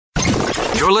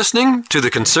You're listening to The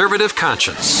Conservative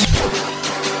Conscience.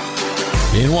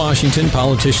 In Washington,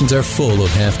 politicians are full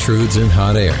of half-truths and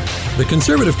hot air. The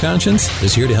Conservative Conscience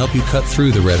is here to help you cut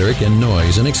through the rhetoric and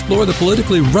noise and explore the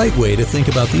politically right way to think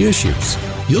about the issues.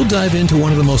 You'll dive into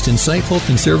one of the most insightful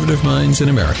conservative minds in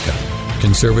America.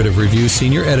 Conservative Review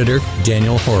Senior Editor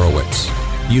Daniel Horowitz.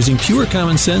 Using pure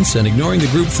common sense and ignoring the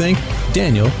groupthink,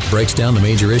 Daniel breaks down the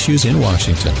major issues in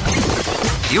Washington.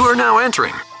 You are now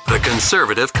entering The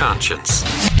Conservative Conscience.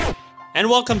 And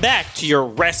welcome back to your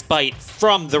respite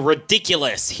from the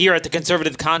ridiculous here at The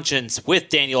Conservative Conscience with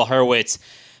Daniel Horowitz.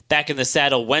 Back in the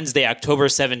saddle Wednesday, October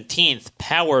 17th,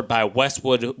 powered by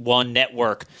Westwood One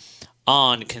Network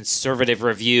on Conservative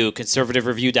Review.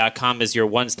 ConservativeReview.com is your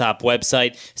one-stop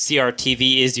website.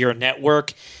 CRTV is your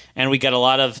network. And we got a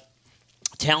lot of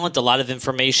talent, a lot of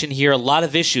information here, a lot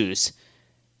of issues.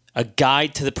 A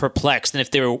guide to the perplexed. And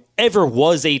if there ever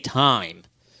was a time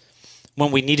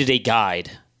when we needed a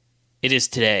guide, it is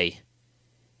today.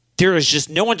 There is just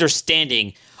no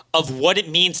understanding of what it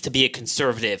means to be a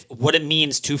conservative, what it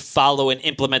means to follow and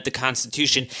implement the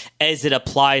Constitution as it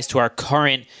applies to our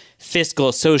current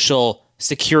fiscal, social,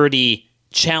 security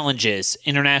challenges,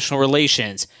 international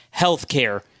relations,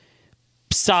 healthcare,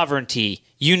 sovereignty,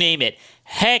 you name it.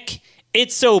 Heck,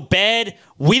 it's so bad,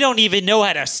 we don't even know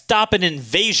how to stop an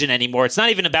invasion anymore. It's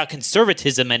not even about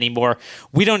conservatism anymore.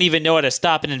 We don't even know how to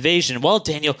stop an invasion. Well,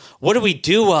 Daniel, what do we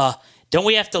do? Don't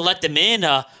we have to let them in?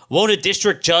 Won't a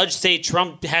district judge say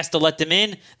Trump has to let them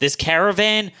in? This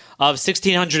caravan of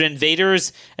 1,600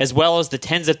 invaders, as well as the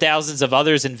tens of thousands of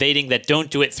others invading that don't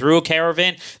do it through a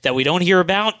caravan that we don't hear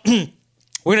about? We're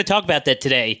going to talk about that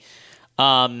today.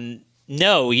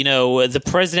 No, the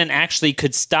president actually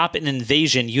could stop an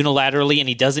invasion unilaterally, and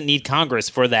he doesn't need Congress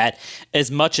for that, as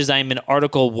much as I'm an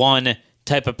Article 1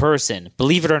 type of person.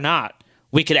 Believe it or not,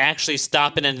 we could actually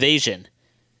stop an invasion.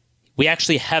 We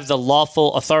actually have the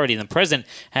lawful authority, and the president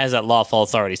has that lawful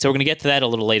authority. So we're going to get to that a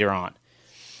little later on.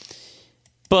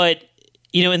 But,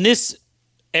 in this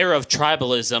era of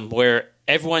tribalism where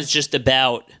everyone's just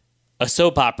about a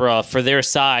soap opera for their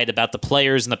side, about the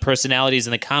players and the personalities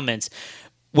and the comments,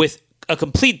 with a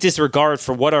complete disregard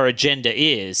for what our agenda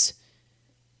is,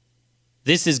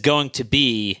 this is going to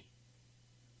be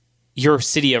your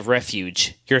city of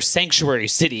refuge, your sanctuary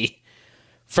city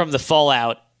from the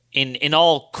fallout in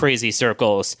all crazy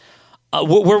circles,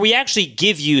 where we actually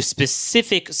give you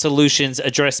specific solutions,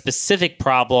 address specific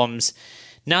problems,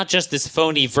 not just this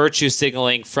phony virtue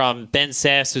signaling from Ben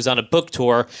Sasse, who's on a book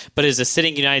tour, but is a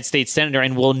sitting United States senator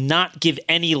and will not give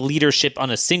any leadership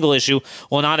on a single issue,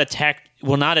 will not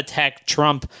attack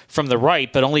Trump from the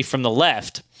right, but only from the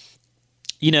left.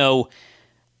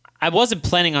 I wasn't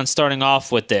planning on starting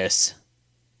off with this,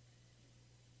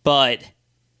 but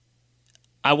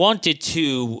I wanted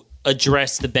to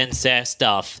address the Ben Sasse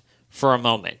stuff for a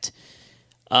moment.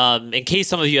 In case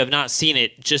some of you have not seen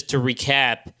it, just to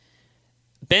recap,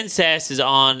 Ben Sasse is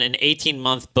on an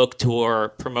 18-month book tour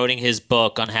promoting his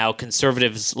book on how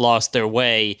conservatives lost their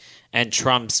way and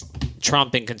Trump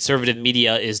and conservative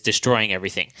media is destroying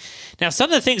everything. Now,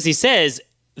 some of the things he says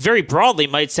very broadly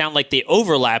might sound like they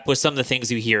overlap with some of the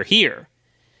things you hear here.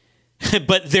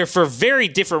 But they're for very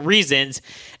different reasons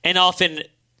and often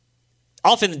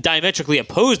diametrically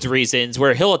opposed reasons,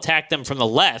 where he'll attack them from the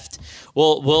left.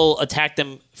 We'll attack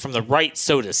them from the right,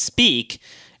 so to speak.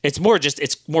 It's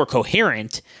more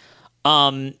coherent.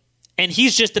 And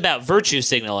he's just about virtue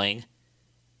signaling.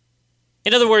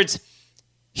 In other words,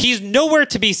 he's nowhere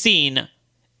to be seen.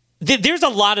 There's a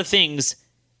lot of things.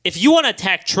 If you want to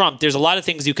attack Trump, there's a lot of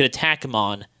things you could attack him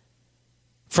on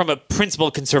from a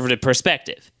principled conservative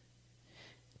perspective.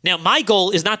 Now, my goal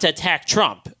is not to attack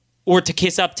Trump or to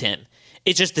kiss up to him.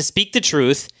 It's just to speak the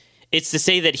truth. It's to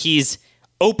say that he's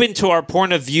open to our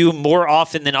point of view more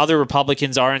often than other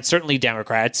Republicans are, and certainly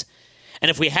Democrats. And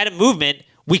if we had a movement,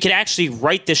 we could actually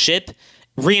right the ship,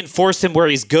 reinforce him where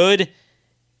he's good,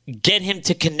 get him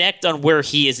to connect on where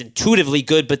he is intuitively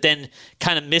good, but then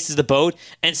kind of misses the boat,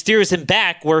 and steers him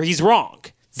back where he's wrong.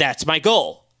 That's my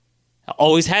goal.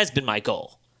 Always has been my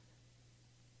goal.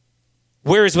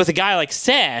 Whereas with a guy like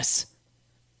Sasse,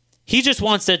 he just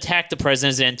wants to attack the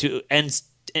president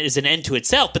as an end to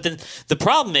itself. But then the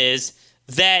problem is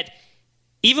that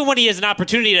even when he has an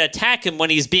opportunity to attack him when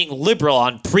he's being liberal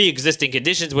on pre-existing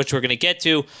conditions, which we're going to get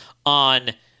to,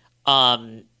 on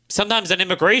sometimes on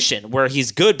immigration, where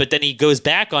he's good, but then he goes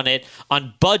back on it,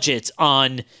 on budgets,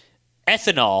 on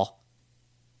ethanol,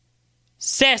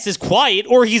 Sasse is quiet,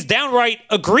 or he's downright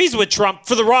agrees with Trump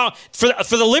for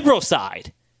the liberal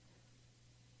side.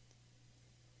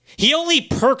 He only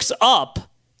perks up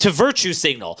to virtue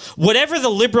signal. Whatever the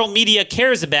liberal media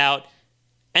cares about,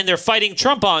 and they're fighting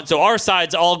Trump on. So our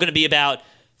side's all going to be about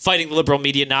fighting the liberal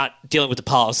media, not dealing with the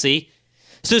policy.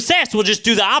 So Sass will just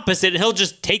do the opposite, and he'll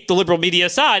just take the liberal media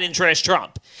side and trash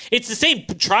Trump. It's the same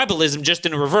tribalism, just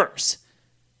in reverse.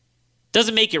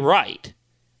 Doesn't make it right.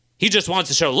 He just wants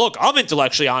to show, look, I'm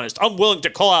intellectually honest. I'm willing to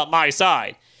call out my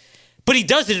side. But he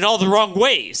does it in all the wrong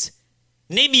ways.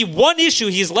 Name me one issue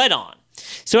he's led on.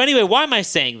 So anyway, why am I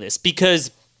saying this?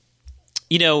 Because,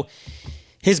 you know,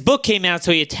 his book came out,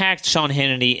 so he attacked Sean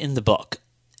Hannity in the book.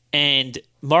 And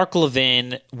Mark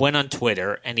Levin went on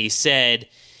Twitter and he said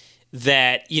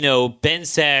that, you know, Ben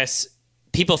Sasse,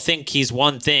 people think he's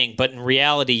one thing, but in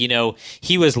reality, you know,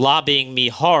 he was lobbying me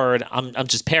hard. I'm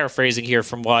just paraphrasing here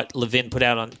from what Levin put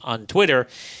out on Twitter.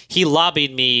 He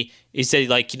lobbied me. He said,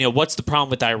 like, you know, what's the problem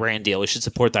with the Iran deal? We should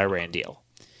support the Iran deal.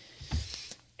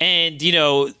 And, you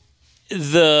know,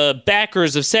 the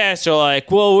backers of Sasse are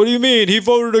like, well, what do you mean? He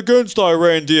voted against the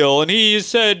Iran deal, and he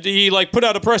said he, like, put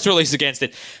out a press release against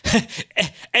it.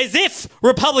 As if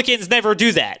Republicans never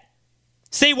do that.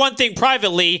 Say one thing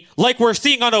privately, like we're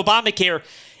seeing on Obamacare,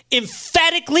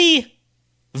 emphatically,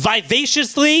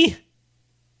 vivaciously,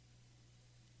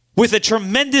 with a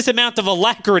tremendous amount of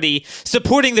alacrity,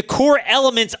 supporting the core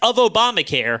elements of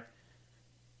Obamacare.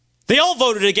 They all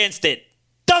voted against it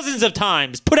dozens of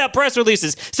times, put out press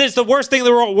releases, said it's the worst thing in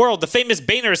the world, the famous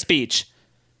Boehner speech.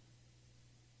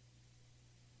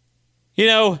 You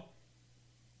know,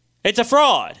 it's a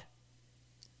fraud.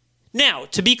 Now,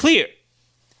 to be clear,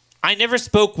 I never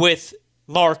spoke with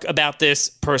Mark about this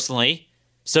personally,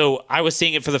 so I was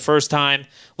seeing it for the first time,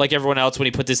 like everyone else, when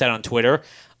he put this out on Twitter.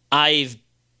 I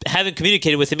haven't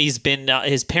communicated with him. He's been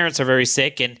his parents are very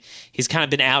sick, and he's kind of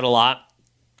been out a lot.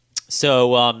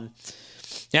 So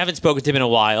I haven't spoken to him in a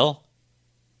while.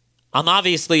 I'm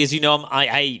obviously, as you know,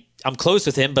 I'm close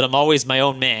with him, but I'm always my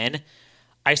own man.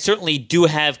 I certainly do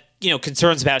have, you know,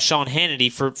 concerns about Sean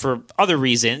Hannity for other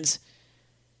reasons.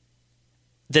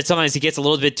 That sometimes he gets a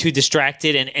little bit too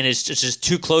distracted and is just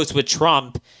too close with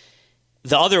Trump.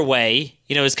 The other way,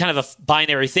 you know, is kind of a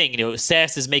binary thing. You know,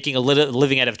 Sasse is making a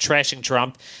living out of trashing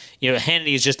Trump. You know,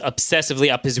 Hannity is just obsessively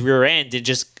up his rear end and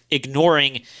just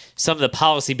ignoring some of the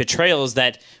policy betrayals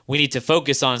that we need to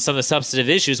focus on, some of the substantive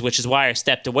issues, which is why I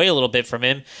stepped away a little bit from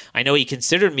him. I know he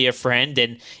considered me a friend,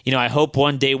 and, you know, I hope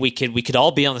one day we could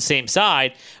all be on the same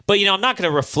side. But, you know, I'm not going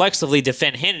to reflexively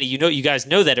defend Hannity. You guys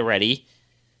know that already.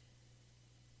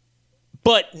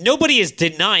 But nobody is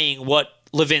denying what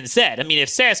Levin said. I mean, if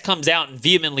Sasse comes out and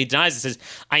vehemently denies it, says,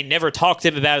 I never talked to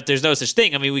him about it, there's no such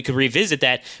thing, I mean, we could revisit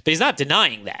that, but he's not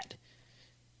denying that.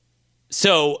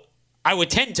 So I would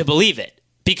tend to believe it,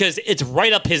 because it's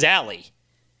right up his alley.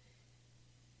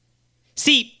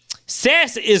 See,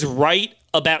 Sasse is right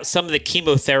about some of the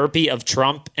chemotherapy of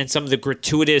Trump and some of the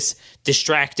gratuitous,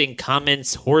 distracting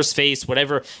comments, horseface,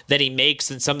 whatever, that he makes,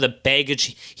 and some of the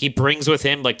baggage he brings with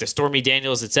him, like the Stormy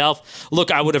Daniels itself.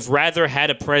 Look, I would have rather had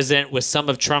a president with some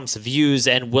of Trump's views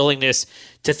and willingness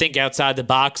to think outside the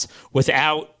box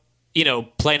without, you know,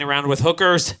 playing around with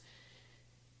hookers.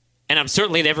 And I'm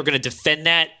certainly never going to defend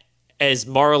that as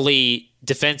morally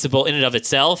defensible in and of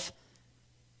itself.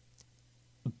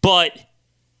 But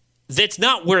that's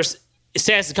not where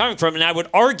Sasse is coming from, and I would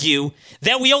argue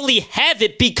that we only have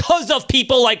it because of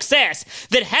people like Sasse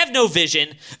that have no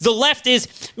vision. The left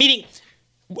is, meaning,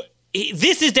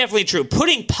 this is definitely true.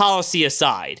 Putting policy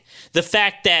aside, the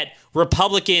fact that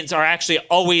Republicans are actually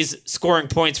always scoring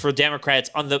points for Democrats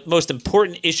on the most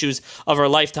important issues of our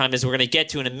lifetime, as we're going to get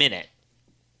to in a minute,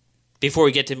 before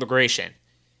we get to immigration.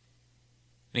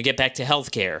 And get back to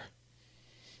healthcare.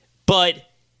 But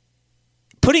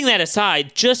putting that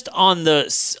aside, just on the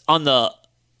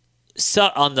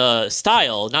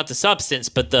style, not the substance,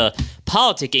 but the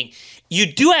politicking, you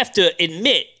do have to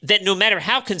admit that no matter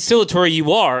how conciliatory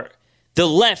you are, the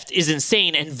left is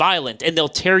insane and violent, and they'll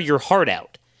tear your heart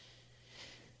out.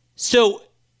 So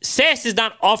Sasse is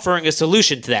not offering a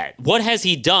solution to that. What has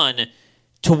he done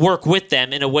to work with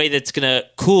them in a way that's going to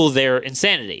cool their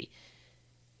insanity?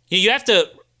 You have to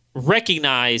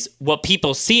recognize what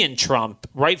people see in Trump,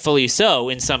 rightfully so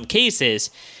in some cases.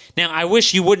 Now, I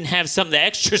wish you wouldn't have some of the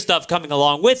extra stuff coming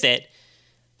along with it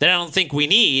that I don't think we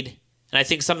need, and I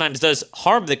think sometimes does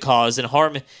harm the cause and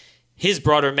harm his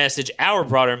broader message, our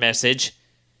broader message.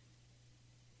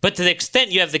 But to the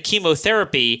extent you have the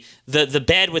chemotherapy, the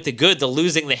bad with the good, the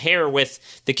losing the hair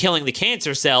with the killing the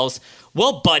cancer cells,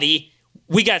 well, buddy,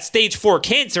 we got stage 4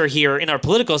 cancer here in our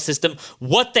political system.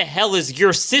 What the hell is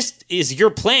your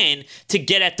plan to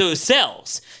get at those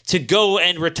cells, to go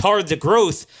and retard the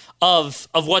growth of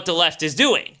what the left is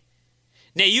doing?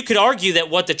 Now, you could argue that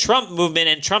what the Trump movement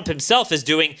and Trump himself is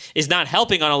doing is not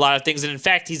helping on a lot of things, and in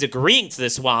fact, he's agreeing to the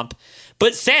swamp.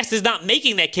 But Sass is not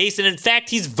making that case, and in fact,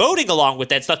 he's voting along with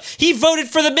that stuff. He voted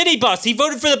for the minibus. He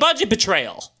voted for the budget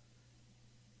betrayal.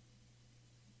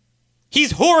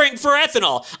 He's whoring for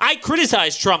ethanol. I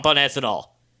criticized Trump on ethanol.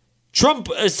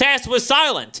 Sass was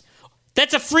silent.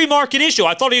 That's a free market issue.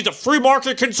 I thought he was a free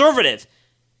market conservative.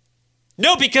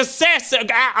 No, because Sass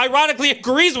ironically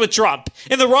agrees with Trump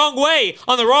in the wrong way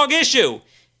on the wrong issue.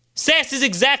 Sass is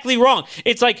exactly wrong.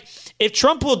 It's like if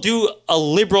Trump will do a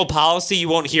liberal policy, you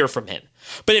won't hear from him.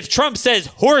 But if Trump says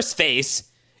horse face,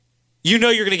 you know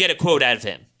you're going to get a quote out of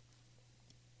him.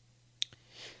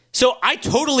 So I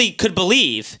totally could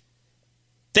believe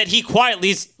that he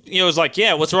quietly, was like,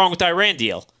 yeah, what's wrong with the Iran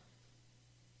deal?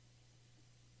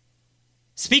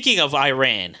 Speaking of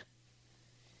Iran,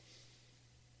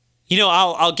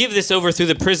 I'll give this over through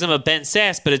the prism of Ben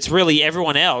Sass, but it's really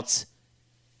everyone else.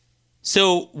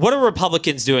 So what are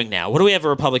Republicans doing now? What do we have a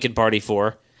Republican Party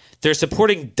for? They're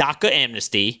supporting DACA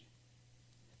amnesty.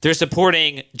 They're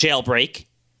supporting jailbreak.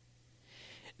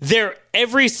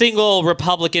 Every single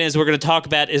Republican, as we're going to talk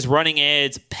about, is running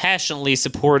ads passionately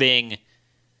supporting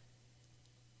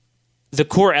the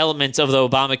core elements of the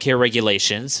Obamacare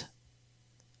regulations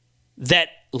that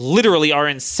literally are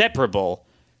inseparable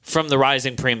from the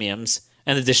rising premiums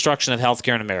and the destruction of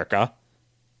healthcare in America.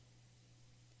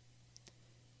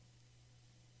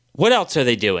 What else are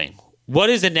they doing? What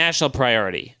is a national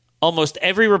priority? Almost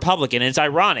every Republican, and it's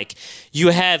ironic, you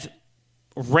have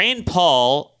Rand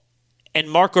Paul and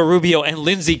Marco Rubio and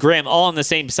Lindsey Graham all on the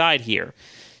same side here.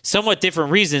 Somewhat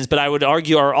different reasons, but I would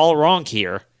argue are all wrong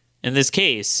here in this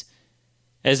case.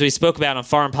 As we spoke about on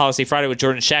Foreign Policy Friday with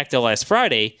Jordan Schachtel last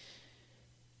Friday,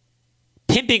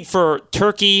 pimping for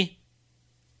Turkey,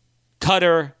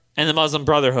 Qatar, and the Muslim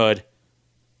Brotherhood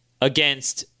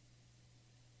against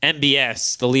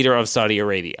MBS, the leader of Saudi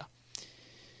Arabia.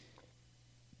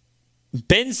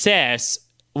 Ben Sass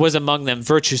was among them,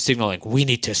 virtue signaling, we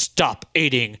need to stop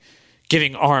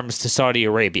giving arms to Saudi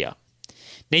Arabia.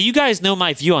 Now, you guys know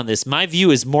my view on this. My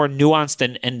view is more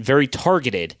nuanced and very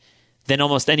targeted than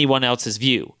almost anyone else's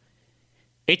view.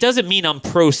 It doesn't mean I'm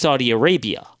pro-Saudi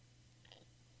Arabia.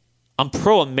 I'm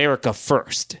pro-America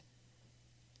first.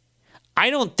 I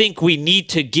don't think we need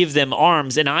to give them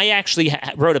arms, and I actually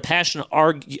wrote a passionate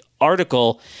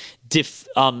article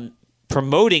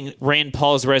promoting Rand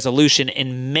Paul's resolution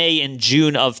in May and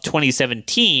June of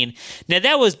 2017. Now,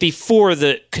 that was before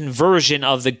the conversion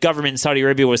of the government in Saudi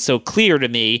Arabia was so clear to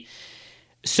me.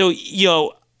 So,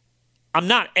 I'm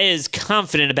not as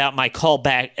confident about my call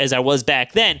back as I was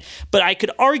back then, but I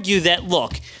could argue that,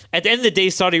 look, at the end of the day,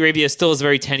 Saudi Arabia still is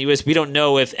very tenuous. We don't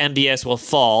know if MBS will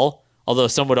fall, although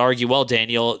some would argue, well,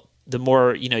 Daniel, the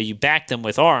more you back them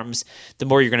with arms, the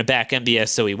more you're going to back MBS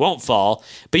so he won't fall.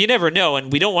 But you never know,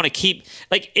 and we don't want to keep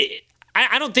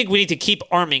I don't think we need to keep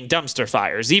arming dumpster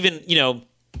fires, even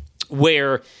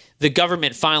where the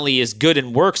government finally is good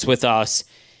and works with us.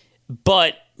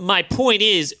 But my point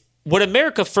is, what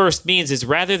America first means is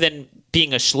rather than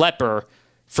being a schlepper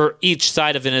for each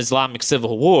side of an Islamic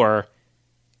civil war,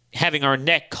 having our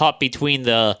neck caught between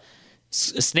the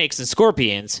snakes and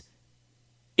scorpions,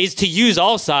 is to use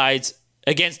all sides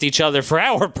against each other for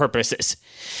our purposes.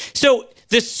 So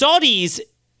the Saudis,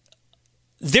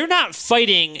 they're not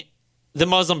fighting the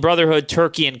Muslim Brotherhood,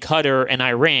 Turkey and Qatar and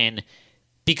Iran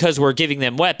because we're giving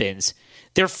them weapons.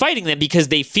 They're fighting them because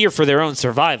they fear for their own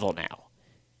survival now.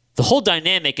 The whole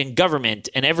dynamic in government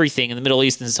and everything in the Middle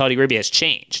East and Saudi Arabia has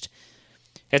changed.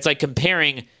 It's like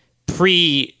comparing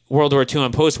pre-World War II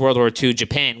and post-World War II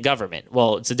Japan government.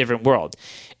 Well, it's a different world.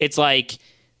 It's like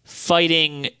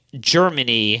fighting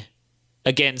Germany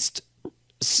against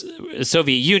the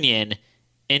Soviet Union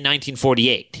in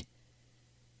 1948.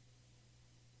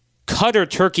 Qatar,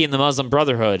 Turkey, and the Muslim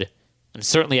Brotherhood, and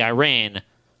certainly Iran,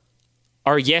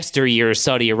 are yesteryear's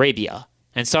Saudi Arabia.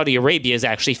 And Saudi Arabia is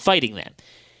actually fighting them.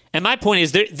 And my point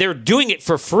is they're doing it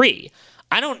for free.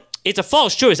 It's a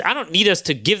false choice. I don't need us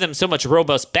to give them so much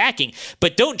robust backing,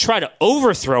 but don't try to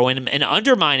overthrow him and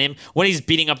undermine him when he's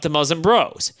beating up the Muslim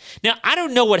bros. Now, I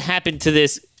don't know what happened to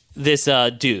this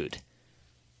dude.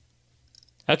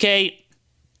 Okay?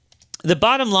 The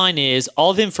bottom line is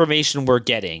all the information we're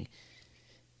getting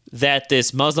that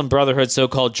this Muslim Brotherhood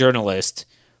so-called journalist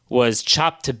was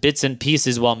chopped to bits and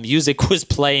pieces while music was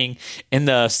playing in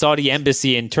the Saudi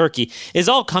embassy in Turkey is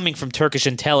all coming from Turkish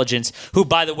intelligence, who,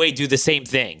 by the way, do the same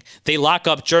thing. They lock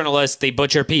up journalists, they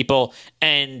butcher people,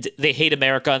 and they hate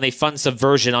America, and they fund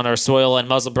subversion on our soil and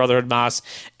Muslim Brotherhood mosques,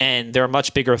 and they're a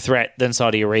much bigger threat than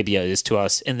Saudi Arabia is to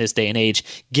us in this day and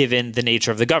age, given the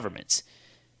nature of the governments.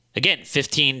 Again,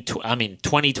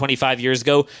 20, 25 years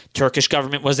ago, Turkish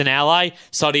government was an ally,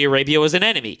 Saudi Arabia was an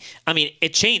enemy. I mean,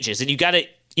 it changes, and you got to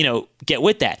get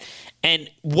with that. And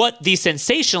what these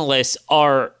sensationalists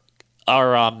are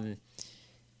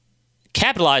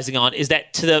capitalizing on is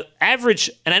that to the average,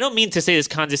 and I don't mean to say this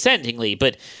condescendingly,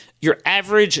 but your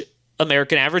average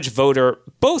American, average voter,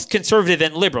 both conservative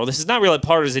and liberal, this is not really a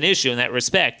partisan issue in that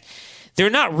respect, they're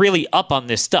not really up on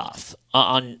this stuff.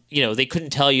 They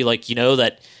couldn't tell you,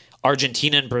 that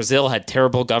Argentina and Brazil had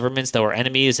terrible governments that were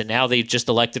enemies, and now they've just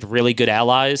elected really good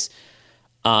allies.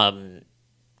 The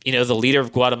leader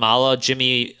of Guatemala,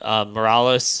 Jimmy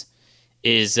Morales,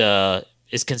 is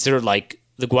considered like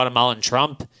the Guatemalan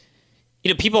Trump.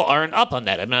 People aren't up on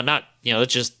that. I mean, I'm not,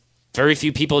 it's just very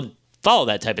few people follow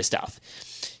that type of stuff.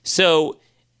 So,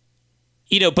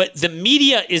 but the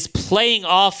media is playing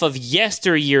off of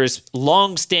yesteryear's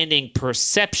longstanding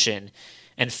perception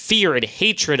and fear and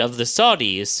hatred of the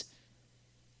Saudis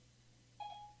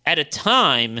at a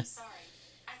time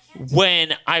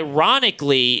when,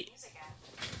 ironically,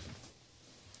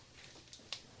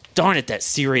 darn it, that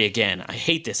Siri again. I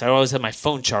hate this. I always have my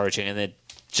phone charging, and then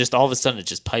just all of a sudden it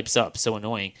just pipes up. So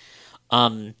annoying.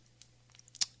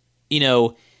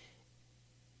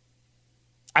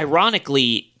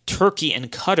 Ironically, Turkey and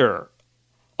Qatar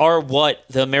are what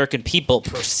the American people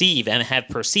perceive and have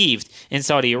perceived in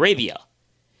Saudi Arabia.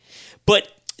 But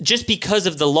just because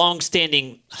of the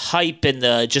long-standing hype and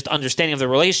the just understanding of the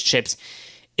relationships,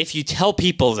 if you tell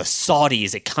people the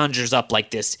Saudis, it conjures up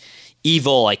like this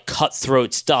evil, like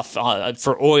cutthroat stuff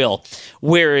for oil.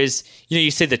 Whereas,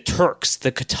 you say the Turks,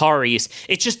 the Qataris,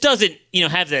 it just doesn't,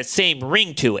 have that same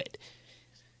ring to it.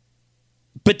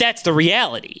 But that's the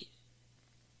reality.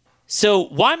 So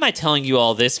why am I telling you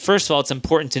all this? First of all, it's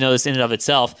important to know this in and of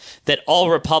itself, that all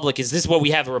Republicans, this is what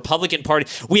we have, a Republican Party.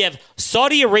 We have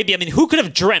Saudi Arabia. I mean, who could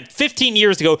have dreamt 15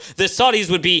 years ago the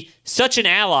Saudis would be such an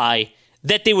ally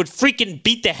that they would freaking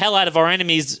beat the hell out of our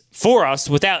enemies for us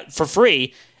for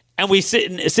free, and we sit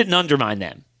and undermine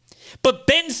them. But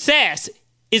Ben Sasse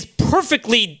is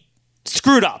perfectly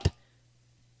screwed up.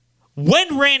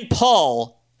 When Rand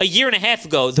Paul, a year and a half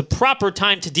ago, the proper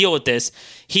time to deal with this,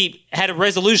 he had a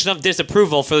resolution of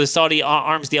disapproval for the Saudi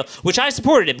arms deal, which I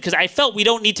supported him because I felt we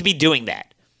don't need to be doing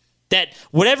that. That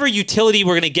whatever utility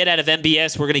we're going to get out of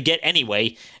MBS, we're going to get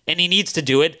anyway, and he needs to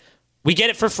do it. We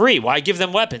get it for free. Why give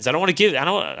them weapons? I don't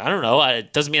know.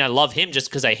 It doesn't mean I love him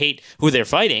just because I hate who they're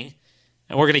fighting.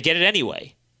 And we're going to get it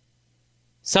anyway.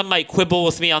 Some might quibble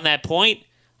with me on that point.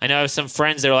 I know I have some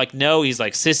friends that are like, no, he's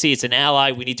like sissy. It's an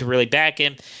ally. We need to really back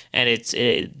him, and it's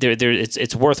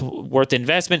worth the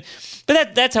investment.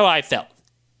 But that's how I felt.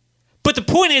 But the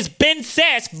point is, Ben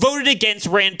Sasse voted against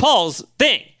Rand Paul's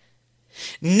thing.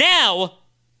 Now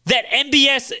that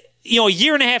MBS, a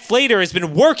year and a half later, has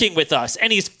been working with us,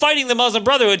 and he's fighting the Muslim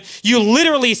Brotherhood, you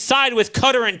literally side with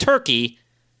Qatar and Turkey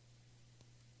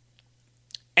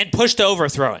and push to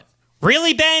overthrow him.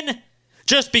 Really, Ben?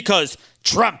 Just because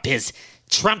Trump is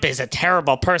a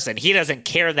terrible person. He doesn't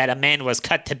care that a man was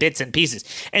cut to bits and pieces.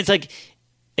 And it's like,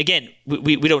 again,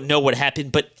 we don't know what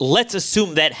happened, but let's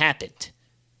assume that happened.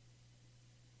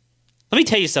 Let me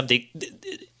tell you something.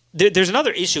 There's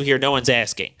another issue here no one's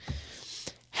asking.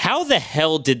 How the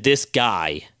hell did this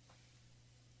guy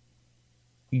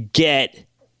get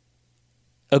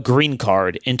a green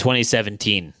card in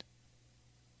 2017?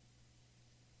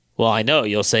 Well, I know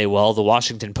you'll say, well, the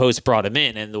Washington Post brought him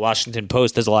in, and the Washington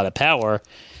Post has a lot of power,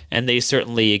 and they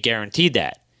certainly guaranteed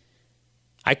that.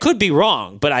 I could be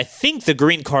wrong, but I think the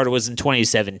green card was in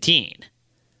 2017,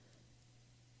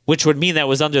 which would mean that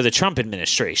was under the Trump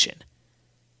administration.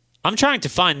 I'm trying to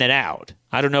find that out.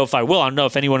 I don't know if I will. I don't know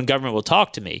if anyone in government will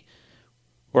talk to me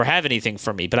or have anything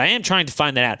for me, but I am trying to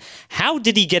find that out. How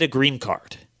did he get a green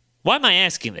card? Why am I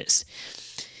asking this?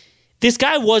 This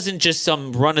guy wasn't just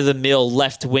some run-of-the-mill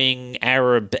left-wing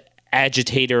Arab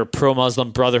agitator, pro-Muslim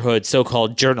Brotherhood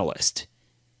so-called journalist.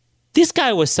 This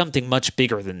guy was something much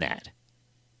bigger than that.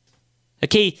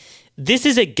 Okay, this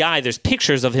is a guy, there's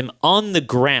pictures of him on the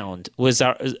ground with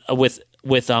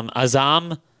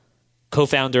Azam,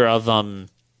 co-founder of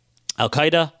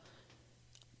Al-Qaeda,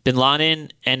 Bin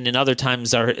Laden, and in other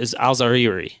times is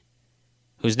al-Zawahiri,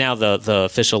 who's now the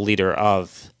official leader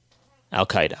of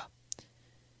Al-Qaeda.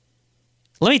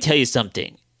 Let me tell you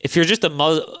something. If you're just a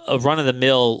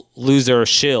run-of-the-mill loser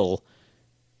shill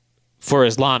for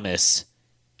Islamists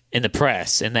in the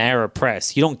press, in the Arab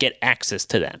press, you don't get access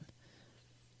to them.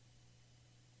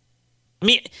 I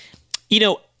mean,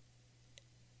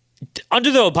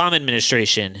 under the Obama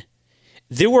administration,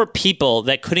 there were people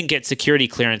that couldn't get security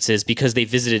clearances because they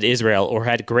visited Israel or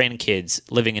had grandkids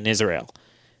living in Israel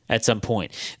at some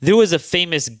point. There was a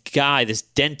famous guy, this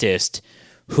dentist,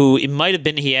 who it might have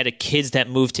been he had kids that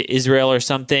moved to Israel or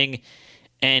something,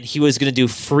 and he was going to do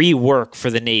free work for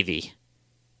the Navy.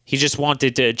 He just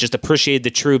wanted to just appreciate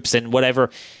the troops and whatever,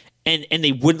 and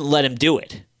they wouldn't let him do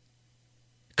it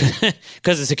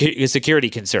because of security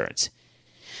concerns.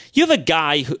 You have a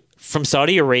guy from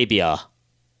Saudi Arabia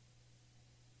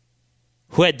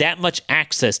who had that much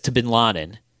access to bin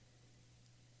Laden,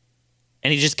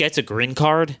 and he just gets a green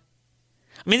card?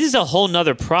 I mean, this is a whole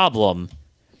nother problem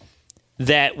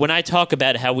that when I talk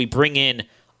about how we bring in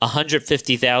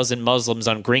 150,000 Muslims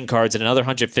on green cards and another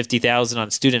 150,000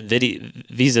 on student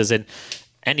visas and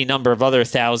any number of other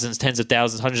thousands, tens of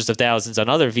thousands, hundreds of thousands on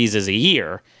other visas a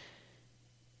year,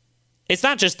 it's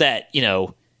not just that,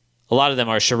 a lot of them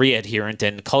are Sharia adherent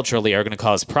and culturally are going to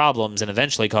cause problems and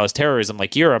eventually cause terrorism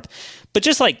like Europe, but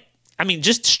just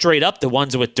straight up the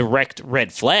ones with direct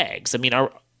red flags. I mean,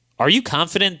 are you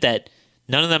confident that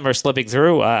none of them are slipping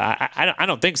through? I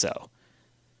don't think so.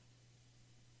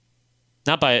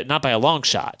 Not by a long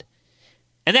shot.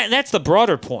 And that's the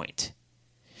broader point.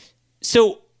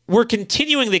 So we're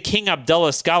continuing the King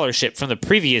Abdullah scholarship from the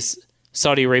previous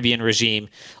Saudi Arabian regime,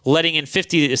 letting in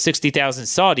 50 to 60,000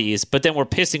 Saudis, but then we're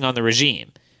pissing on the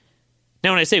regime.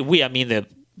 Now, when I say we, I mean the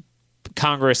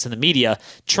Congress and the media.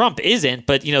 Trump isn't,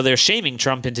 but they're shaming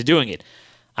Trump into doing it.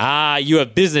 You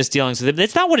have business dealings with him.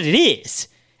 That's not what it is.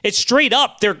 It's straight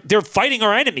up. They're fighting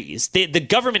our enemies. The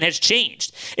government has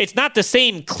changed. It's not the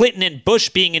same Clinton and Bush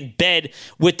being in bed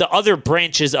with the other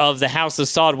branches of the House of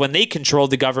Saud when they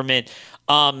controlled the government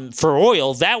for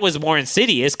oil. That was more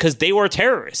insidious because they were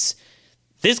terrorists.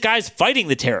 This guy's fighting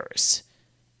the terrorists.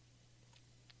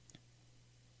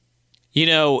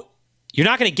 You're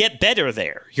not going to get better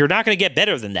there. You're not going to get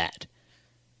better than that,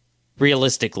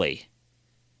 realistically.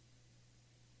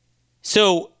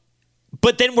 So,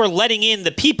 but then we're letting in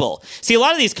the people. See, a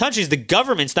lot of these countries, the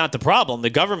government's not the problem.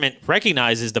 The government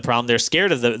recognizes the problem. They're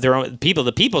scared of their own people.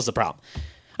 The people's the problem.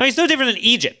 I mean, it's no different than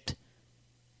Egypt.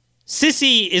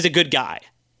 Sisi is a good guy.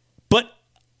 But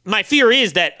my fear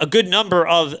is that a good number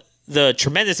of the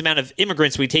tremendous amount of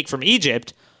immigrants we take from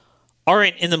Egypt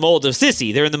aren't in the mold of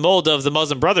Sisi. They're in the mold of the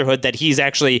Muslim Brotherhood that he's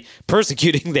actually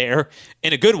persecuting there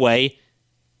in a good way.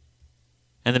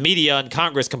 And the media and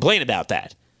Congress complain about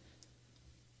that.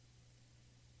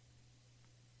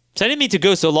 So I didn't mean to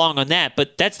go so long on that,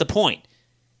 but that's the point.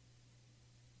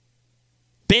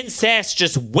 Ben Sasse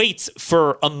just waits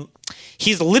for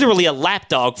he's literally a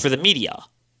lapdog for the media.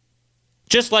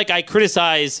 Just like I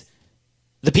criticize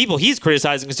the people he's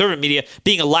criticizing, conservative media,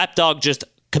 being a lapdog just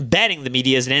combating the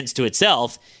media as an ends to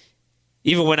itself,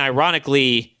 even when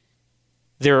ironically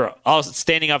they're all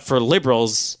standing up for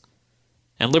liberals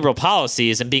and liberal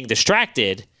policies and being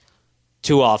distracted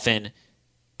too often.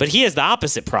 But he has the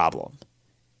opposite problem.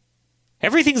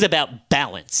 Everything's about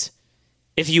balance.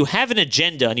 If you have an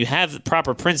agenda and you have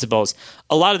proper principles,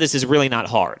 a lot of this is really not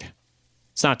hard.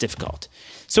 It's not difficult.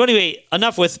 So anyway,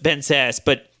 enough with Ben Sasse,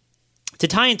 but to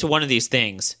tie into one of these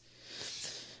things,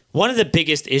 one of the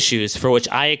biggest issues for which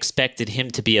I expected him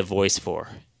to be a voice for,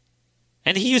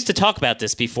 and he used to talk about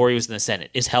this before he was in the Senate,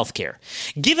 is healthcare.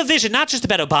 Give a vision, not just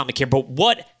about Obamacare, but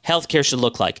what healthcare should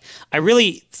look like. I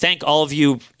really thank all of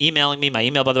you emailing me. My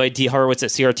email, by the way,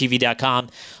 dhorowitz@crtv.com.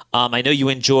 I know you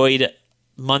enjoyed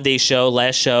Monday's show,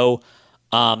 last show,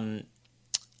 on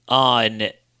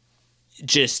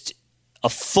just a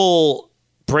full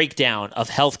breakdown of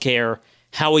healthcare,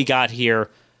 how we got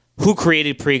here, who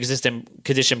created pre-existing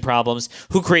condition problems,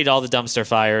 who created all the dumpster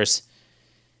fires.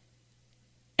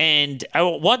 And I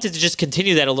wanted to just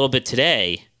continue that a little bit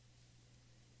today.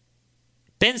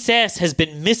 Ben Sasse has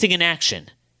been missing in action.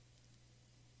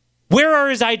 Where are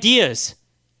his ideas?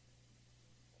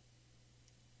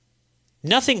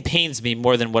 Nothing pains me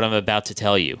more than what I'm about to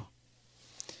tell you.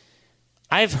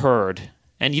 I've heard,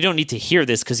 and you don't need to hear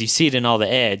this because you see it in all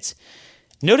the ads,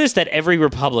 notice that every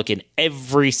Republican,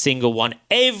 every single one,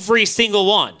 every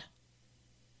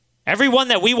one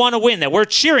that we want to win, that we're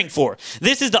cheering for,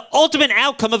 this is the ultimate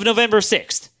outcome of November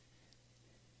 6th.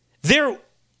 They're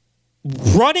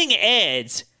running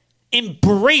ads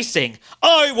embracing,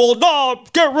 I will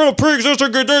not get rid of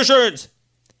pre-existing conditions.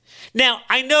 Now,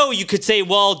 I know you could say,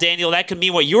 well, Daniel, that could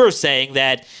mean what you were saying,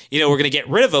 that, we're going to get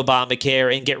rid of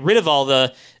Obamacare and get rid of all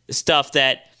the stuff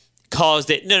that caused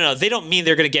it. No, they don't mean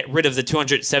they're going to get rid of the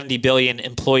 $270 billion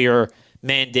employer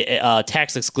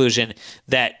tax exclusion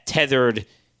that tethered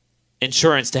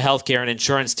insurance to healthcare and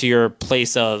insurance to your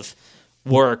place of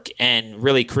work and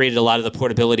really created a lot of the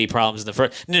portability problems in the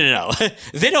first. No.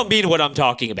 They don't mean what I'm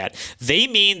talking about. They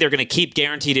mean they're going to keep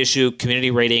guaranteed issue, community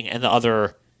rating, and the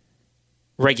other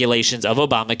regulations of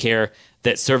Obamacare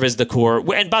that serve as the core.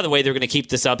 And by the way, they're going to keep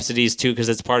the subsidies too because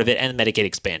it's part of it, and Medicaid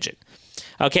expansion.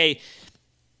 Okay,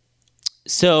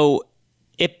 so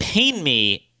it pained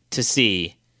me to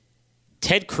see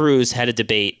Ted Cruz had a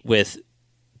debate with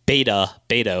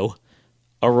Beto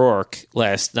O'Rourke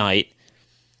last night.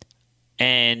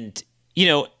 And,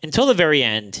 until the very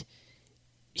end,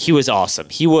 he was awesome.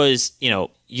 He was,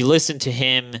 you listen to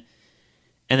him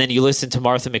and then you listen to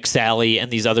Martha McSally and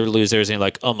these other losers and you're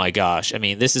like, oh my gosh, I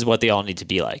mean, this is what they all need to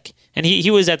be like. And he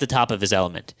was at the top of his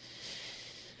element.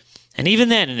 And even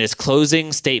then, in his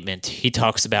closing statement, he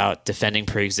talks about defending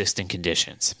pre-existing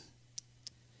conditions.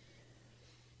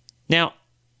 Now,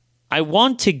 I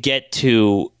want to get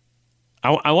to,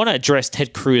 I want to address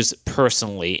Ted Cruz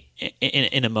personally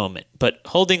in a moment, but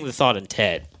holding the thought in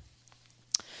Ted,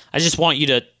 I just want you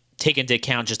to take into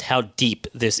account just how deep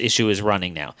this issue is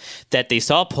running now. That they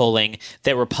saw polling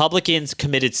that Republicans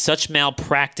committed such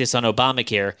malpractice on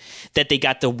Obamacare that they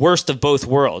got the worst of both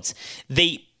worlds.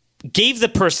 They gave the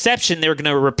perception they were going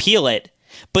to repeal it,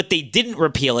 but they didn't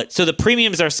repeal it. So the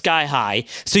premiums are sky high.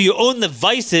 So you own the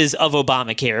vices of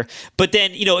Obamacare. But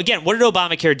then, again, what did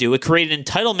Obamacare do? It created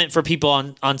entitlement for people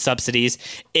on subsidies.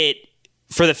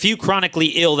 For the few chronically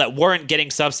ill that weren't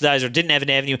getting subsidized or didn't have an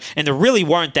avenue, and there really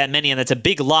weren't that many, and that's a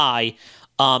big lie.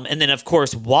 And then, of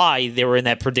course, why they were in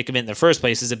that predicament in the first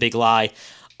place is a big lie.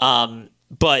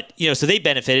 But, so they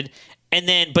benefited.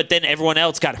 But then everyone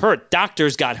else got hurt.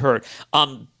 Doctors got hurt.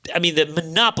 The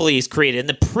monopolies created and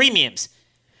the premiums.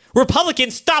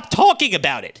 Republicans stopped talking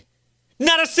about it.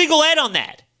 Not a single ad on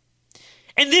that.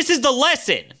 And this is the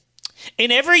lesson.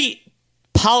 In every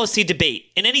policy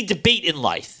debate, in any debate in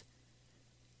life,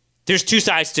 there's two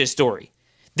sides to a story.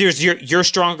 There's your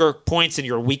stronger points and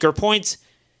your weaker points,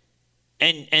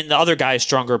 and the other guy's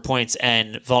stronger points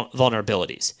and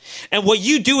vulnerabilities. And what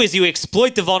you do is you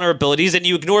exploit the vulnerabilities and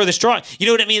you ignore the strong. You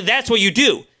know what I mean? That's what you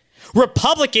do.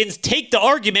 Republicans take the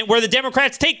argument where the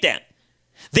Democrats take them.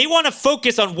 They want to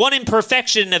focus on one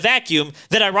imperfection in a vacuum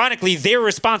that, ironically, they're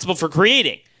responsible for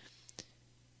creating.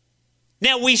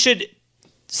 Now, we should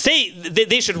say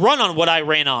they should run on what I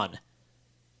ran on.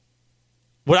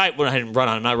 What I didn't run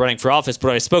on, I'm not running for office, but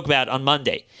what I spoke about on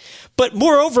Monday. But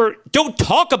moreover, don't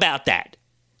talk about that.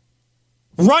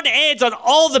 Run ads on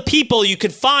all the people you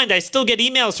could find. I still get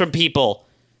emails from people.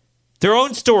 Their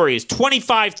own stories,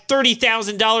 $25,000,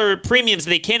 $30,000 premiums that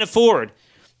they can't afford.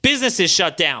 Businesses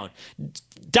shut down.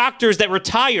 Doctors that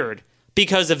retired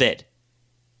because of it.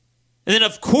 And then,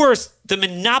 of course, the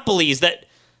monopolies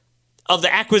of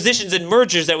the acquisitions and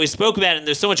mergers that we spoke about, and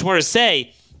there's so much more to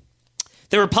say,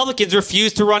 the Republicans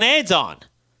refuse to run ads on.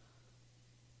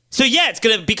 So yeah, it's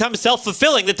going to become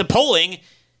self-fulfilling that the polling,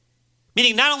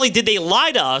 meaning not only did they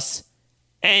lie to us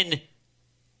and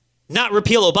not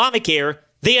repeal Obamacare,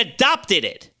 they adopted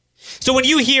it. So when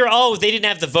you hear, they didn't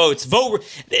have the votes, vote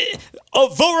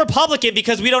Republican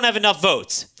because we don't have enough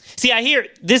votes. See, I hear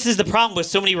this is the problem with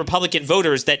so many Republican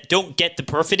voters that don't get the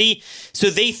perfidy. So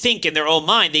they think in their own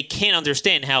mind, they can't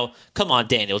understand how, come on,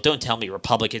 Daniel, don't tell me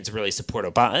Republicans really support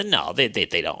Obama. No, they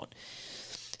don't.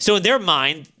 So in their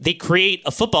mind, they create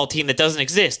a football team that doesn't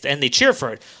exist and they cheer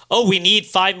for it. Oh, we need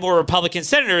 5 more Republican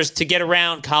senators to get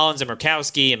around Collins and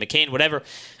Murkowski and McCain, whatever.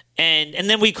 And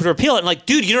then we could repeal it. I'm like,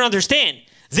 dude, you don't understand.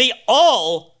 They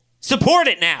all support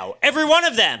it now. Every one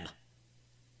of them.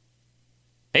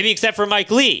 Maybe except for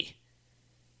Mike Lee.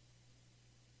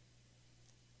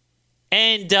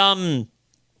 And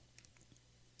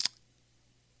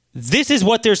this is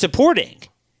what they're supporting.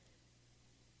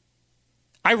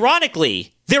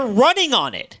 Ironically, they're running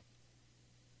on it.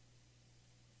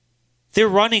 They're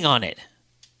running on it.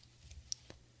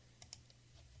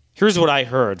 Here's what I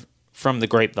heard from the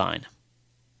grapevine.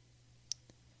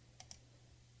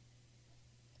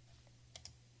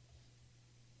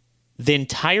 The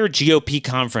entire GOP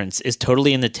conference is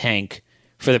totally in the tank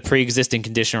for the pre-existing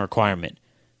condition requirement.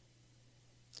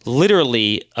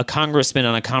 Literally, a congressman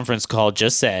on a conference call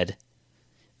just said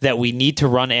that we need to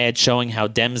run ads showing how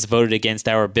Dems voted against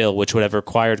our bill, which would have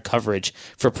required coverage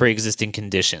for pre-existing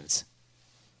conditions.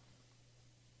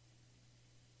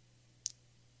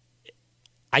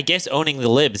 I guess owning the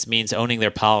libs means owning their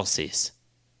policies.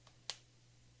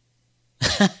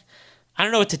 I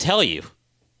don't know what to tell you.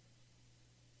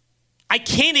 I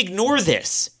can't ignore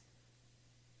this.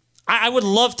 I would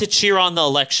love to cheer on the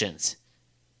elections.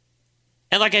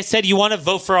 And like I said, you want to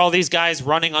vote for all these guys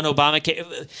running on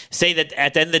Obamacare, say that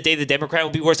at the end of the day, the Democrat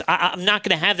will be worse. I'm not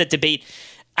going to have that debate.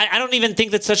 I don't even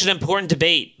think that's such an important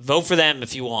debate. Vote for them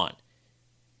if you want.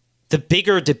 The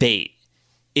bigger debate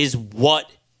is what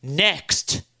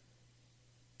next?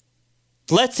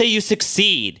 Let's say you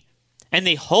succeed and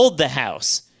they hold the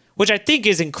House, which I think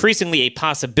is increasingly a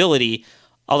possibility,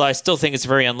 although I still think it's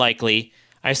very unlikely.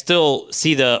 I still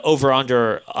see the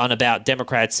over-under on about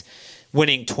Democrats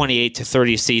winning 28 to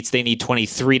 30 seats. They need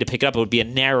 23 to pick it up. It would be a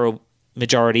narrow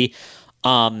majority.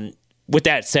 With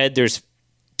that said, there's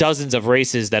dozens of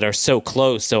races that are so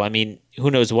close. So, I mean,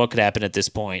 who knows what could happen at this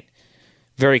point.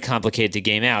 Very complicated to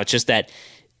game out. It's just that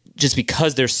just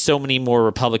because there's so many more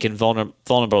Republican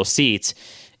vulnerable seats,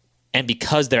 and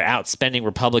because they're outspending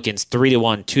Republicans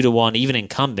 3-1, 2-1, even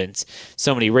incumbents,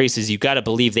 so many races, you got to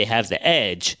believe they have the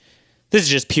edge. This is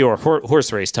just pure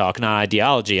horse race talk, not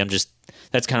ideology.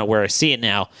 That's kind of where I see it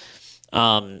now.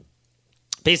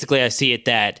 Basically, I see it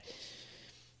that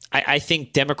I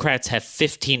think Democrats have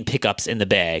 15 pickups in the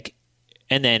bag,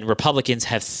 and then Republicans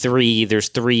have 3. There's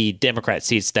 3 Democrat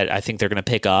seats that I think they're going to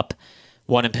pick up.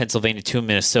 1 in Pennsylvania, 2 in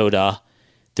Minnesota.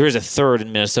 There is a 3rd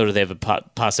in Minnesota. They have a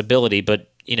possibility, but,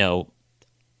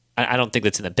 I don't think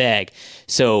that's in the bag.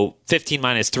 So 15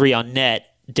 minus 3 on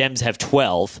net, Dems have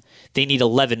 12. They need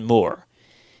 11 more.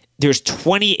 There's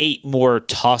 28 more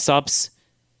toss-ups,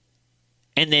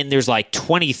 and then there's like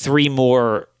 23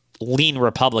 more lean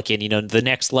Republican, the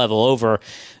next level over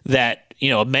that,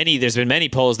 there's been many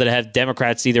polls that have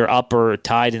Democrats either up or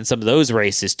tied in some of those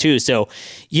races too. So,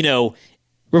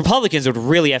 Republicans would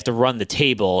really have to run the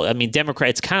table. I mean,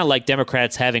 it's kind of like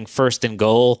Democrats having first and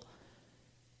goal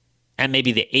and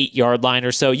maybe the 8-yard line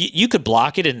or so. You could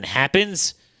block it and it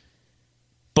happens,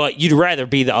 but you'd rather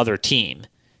be the other team.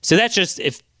 So that's just,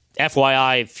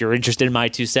 FYI, if you're interested in my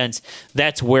 2 cents,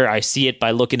 that's where I see it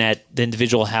by looking at the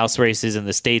individual House races and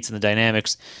the states and the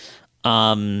dynamics.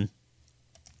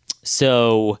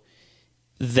 So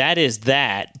that is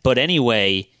that. But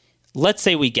anyway, let's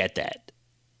say we get that.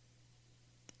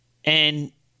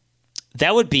 And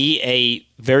that would be a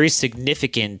very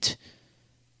significant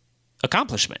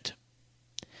accomplishment.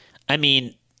 I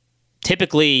mean,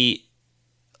 typically,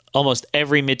 almost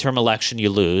every midterm election you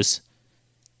lose.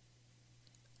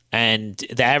 And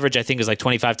the average, I think, is like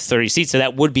 25 to 30 seats. So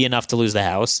that would be enough to lose the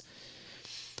House.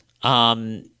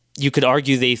 You could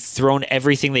argue they've thrown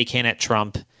everything they can at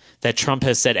Trump, that Trump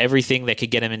has said everything that could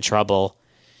get him in trouble.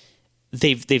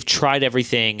 They've tried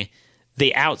everything.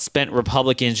 They outspent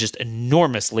Republicans just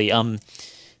enormously.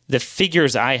 The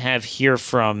figures I have here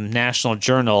from National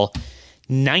Journal,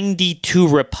 92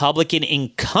 Republican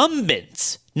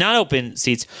incumbents, not open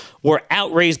seats, were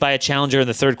outraised by a challenger in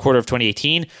the third quarter of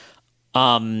 2018.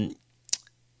 And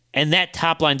that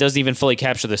top line doesn't even fully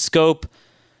capture the scope.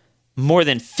 More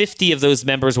than 50 of those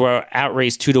members were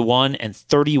outraised 2-1, and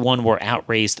 31 were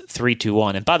outraised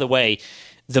 3-1. And by the way,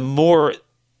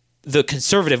 the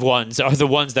conservative ones are the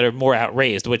ones that are more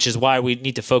outraised, which is why we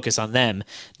need to focus on them,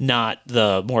 not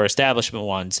the more establishment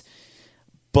ones.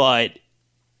 But,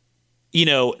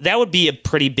 that would be a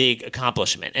pretty big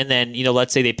accomplishment. And then,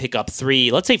 let's say they pick up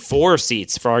 4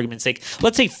 seats for argument's sake.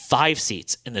 Let's say 5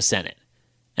 seats in the Senate.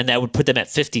 And that would put them at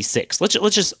 56.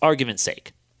 Let's just argument's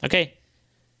sake. Okay?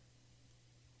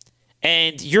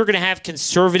 And you're going to have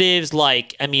conservatives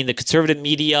the conservative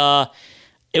media,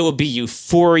 it would be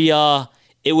euphoria.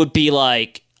 It would be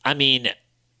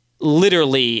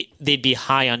literally they'd be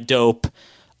high on dope,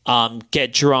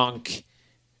 get drunk,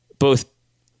 both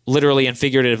literally and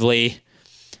figuratively.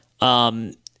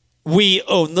 We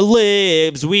own the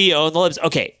libs.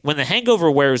 Okay, when the hangover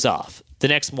wears off the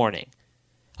next morning,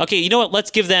 okay, you know what?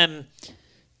 Let's give them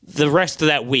the rest of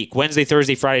that week, Wednesday,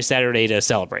 Thursday, Friday, Saturday, to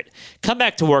celebrate. Come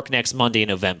back to work next Monday in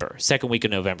November, second week of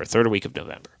November, third week of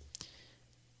November.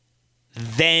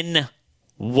 Then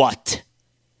what?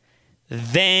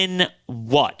 Then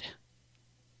what?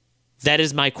 That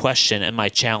is my question and my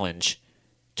challenge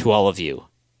to all of you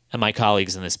and my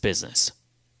colleagues in this business.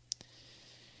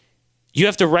 You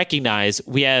have to recognize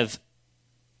we have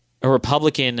a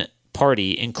Republican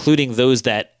Party, including those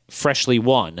that freshly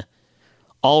won,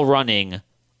 all running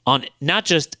on not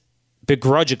just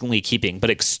begrudgingly keeping,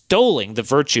 but extolling the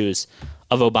virtues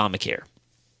of Obamacare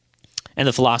and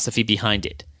the philosophy behind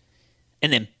it,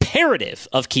 and the imperative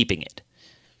of keeping it.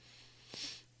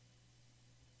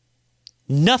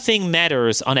 Nothing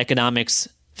matters on economics,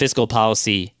 fiscal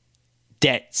policy,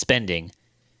 debt, spending,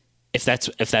 if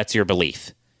that's your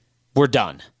belief. We're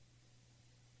done.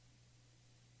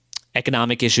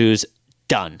 Economic issues,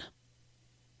 done.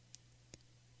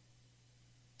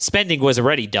 Spending was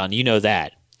already done. You know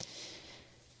that.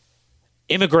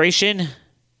 Immigration,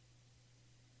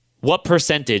 what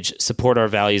percentage support our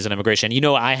values on immigration?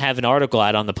 I have an article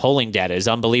out on the polling data. It's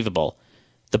unbelievable.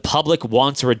 The public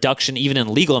wants a reduction even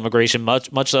in legal immigration,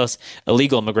 much less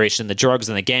illegal immigration, the drugs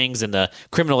and the gangs and the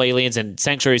criminal aliens and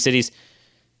sanctuary cities.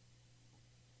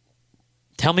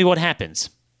 Tell me what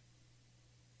happens.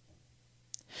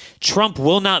 Trump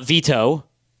will not veto.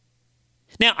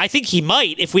 Now, I think he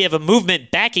might if we have a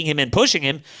movement backing him and pushing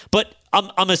him, but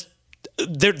I'm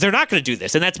they're not going to do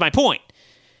this, and that's my point.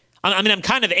 I mean, I'm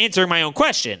kind of answering my own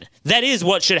question. That is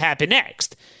what should happen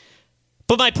next.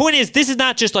 But my point is, this is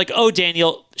not just like, oh,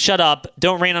 Daniel, shut up.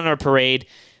 Don't rain on our parade.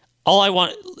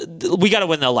 We got to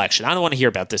win the election. I don't want to hear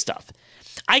about this stuff.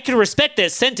 I could respect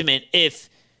that sentiment if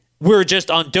we're just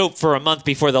on dope for a month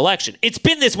before the election. It's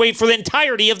been this way for the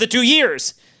entirety of the 2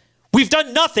 years. We've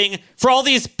done nothing for all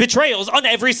these betrayals on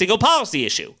every single policy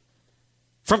issue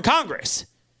from Congress.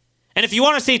 And if you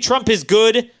want to say Trump is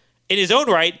good in his own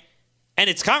right, and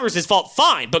it's Congress's fault,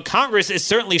 fine. But Congress is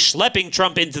certainly schlepping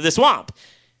Trump into the swamp.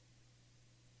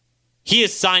 He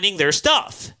is signing their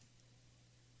stuff.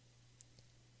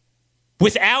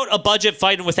 Without a budget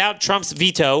fight and without Trump's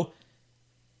veto,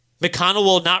 McConnell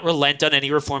will not relent on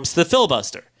any reforms to the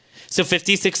filibuster. So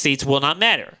 56 seats will not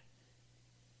matter.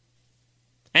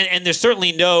 And there's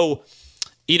certainly no,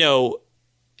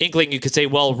 inkling you could say,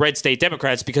 well, red state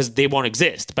Democrats, because they won't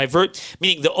exist.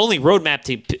 Meaning the only roadmap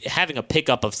to having a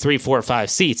pickup of 3, 4, 5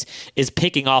 seats is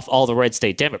picking off all the red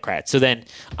state Democrats. So then,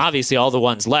 obviously, all the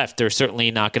ones left, they're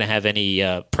certainly not going to have any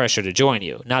pressure to join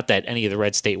you. Not that any of the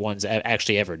red state ones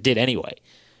actually ever did anyway.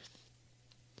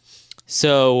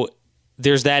 So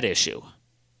there's that issue.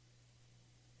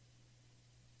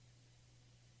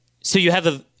 So you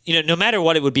have no matter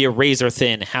what, it would be a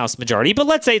razor-thin House majority. But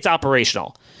let's say it's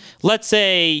operational. Let's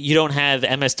say you don't have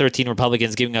MS-13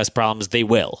 Republicans giving us problems. They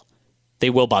will. They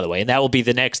will, by the way. And that will be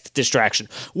the next distraction.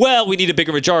 Well, we need a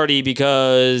bigger majority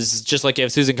because just like you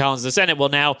have Susan Collins in the Senate, well,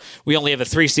 now we only have a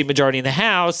 3-seat majority in the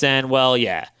House. And, well,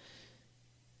 yeah.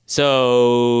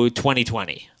 So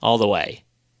 2020 all the way.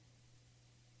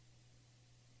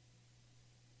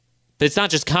 But it's not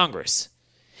just Congress.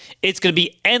 It's going to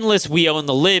be endless. We own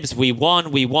the libs. We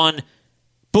won.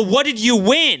 But what did you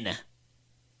win?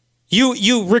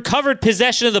 You recovered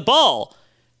possession of the ball.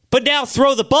 But now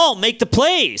throw the ball. Make the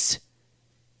plays.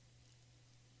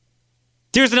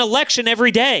 There's an election every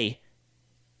day.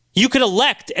 You could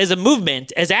elect as a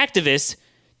movement, as activists,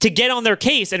 to get on their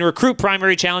case and recruit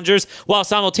primary challengers while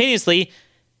simultaneously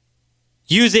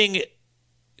using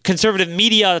conservative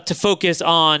media to focus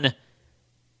on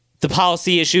the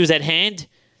policy issues at hand,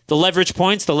 the leverage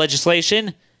points, the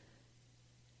legislation.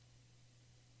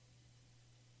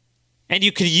 And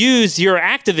you could use your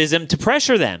activism to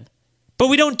pressure them. But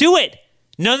we don't do it.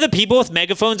 None of the people with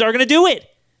megaphones are going to do it.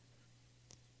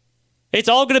 It's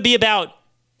all going to be about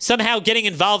somehow getting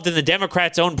involved in the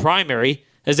Democrats' own primary,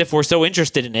 as if we're so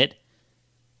interested in it.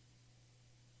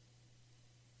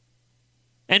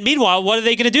 And meanwhile, what are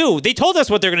they going to do? They told us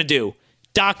what they're going to do.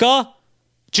 DACA,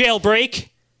 jailbreak,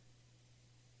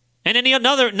 and any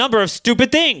other number of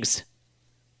stupid things.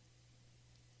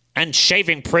 And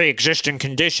shaving pre-existing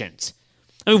conditions.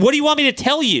 I mean, what do you want me to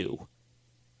tell you?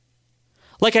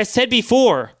 Like I said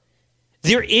before,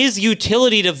 there is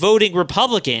utility to voting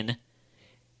Republican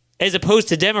as opposed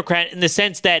to Democrat in the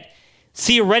sense that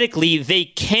theoretically they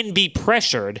can be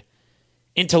pressured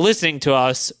into listening to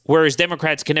us, whereas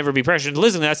Democrats can never be pressured into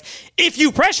listening to us if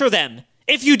you pressure them,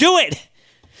 if you do it.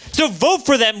 So vote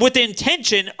for them with the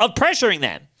intention of pressuring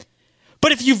them.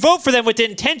 But if you vote for them with the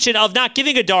intention of not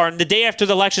giving a darn the day after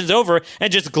the election's over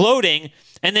and just gloating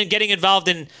and then getting involved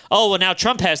in, oh, well, now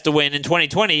Trump has to win in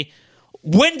 2020,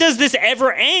 when does this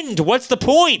ever end? What's the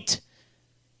point?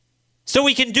 So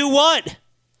we can do what?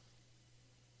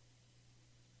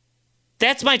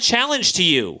 That's my challenge to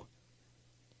you.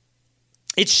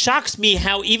 It shocks me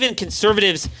how even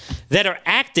conservatives that are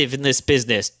active in this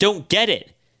business don't get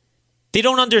it. They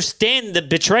don't understand the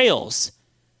betrayals.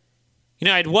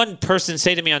 I had one person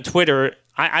say to me on Twitter,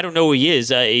 I don't know who he is,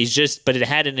 but it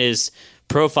had in his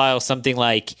profile something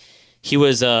like he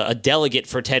was a delegate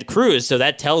for Ted Cruz. So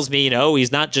that tells me,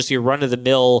 he's not just your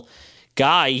run-of-the-mill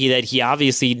guy, that he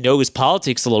obviously knows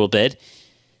politics a little bit.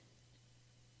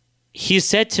 He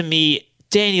said to me,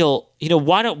 Daniel,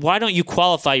 why don't you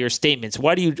qualify your statements?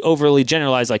 Why do you overly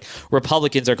generalize like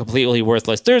Republicans are completely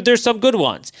worthless? There's some good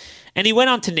ones. And he went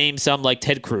on to name some like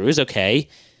Ted Cruz, okay.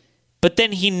 But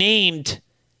then he named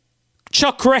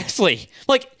Chuck Grassley.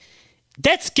 Like,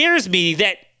 that scares me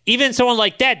that even someone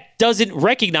like that doesn't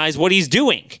recognize what he's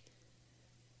doing.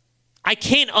 I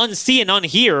can't unsee and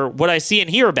unhear what I see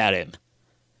and hear about him.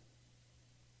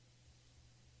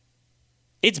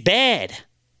 It's bad.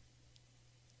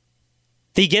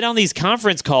 They get on these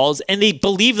conference calls and they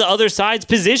believe the other side's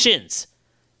positions.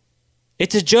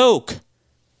 It's a joke.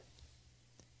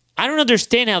 I don't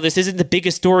understand how this isn't the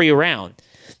biggest story around.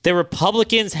 The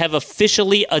Republicans have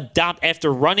officially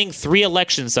after running 3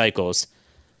 election cycles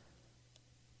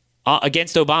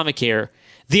against Obamacare,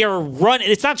 they are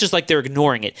it's not just like they're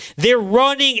ignoring it. They're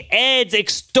running ads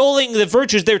extolling the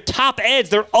virtues. They're top ads.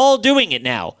 They're all doing it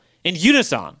now. in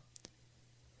unison.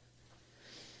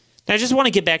 Now, I just want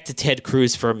to get back to Ted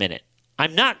Cruz for a minute.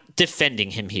 I'm not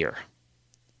defending him here.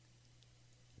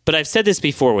 But I've said this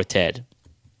before with Ted.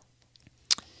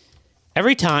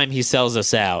 Every time he sells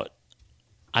us out,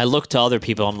 I look to other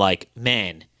people. I'm like,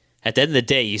 man, at the end of the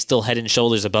day, he's still head and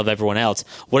shoulders above everyone else.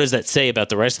 What does that say about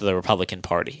the rest of the Republican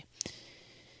Party?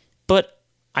 But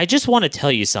I just want to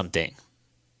tell you something.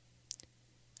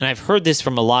 And I've heard this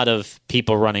from a lot of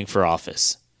people running for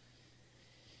office.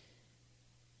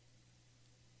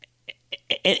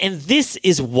 And this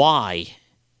is why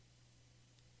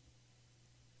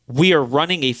we are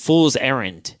running a fool's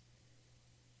errand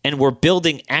and we're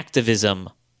building activism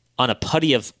on a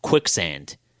putty of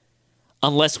quicksand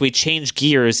unless we change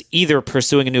gears, either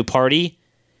pursuing a new party,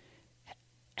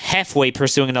 halfway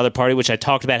pursuing another party, which I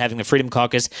talked about, having the Freedom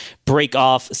Caucus break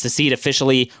off, secede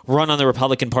officially, run on the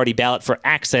Republican Party ballot for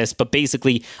access, but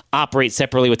basically operate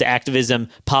separately with the activism,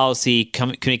 policy,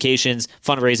 communications,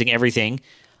 fundraising, everything.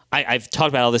 I've talked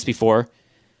about all this before.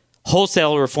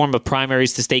 Wholesale reform of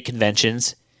primaries to state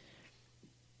conventions,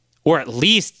 or at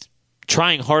least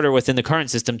trying harder within the current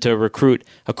system to recruit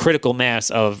a critical mass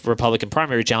of Republican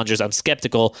primary challengers. I'm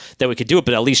skeptical that we could do it,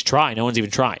 but at least try. No one's even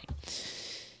trying.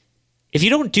 If you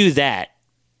don't do that,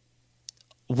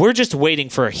 we're just waiting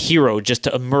for a hero just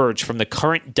to emerge from the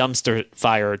current dumpster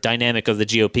fire dynamic of the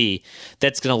GOP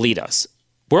that's going to lead us.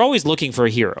 We're always looking for a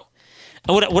hero.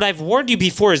 And what I've warned you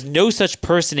before is no such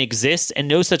person exists and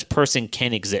no such person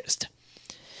can exist.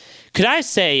 Could I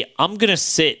say, I'm going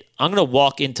to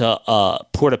walk into a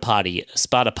porta potty, a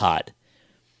spot pod,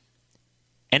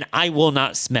 and I will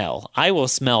not smell. I will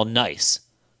smell nice.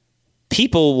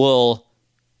 People will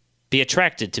be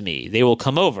attracted to me. They will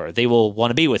come over. They will want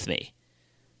to be with me.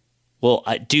 Well,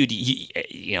 dude,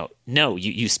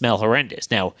 you smell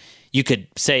horrendous. Now, you could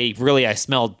say, really, I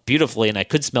smelled beautifully and I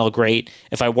could smell great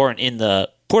if I weren't in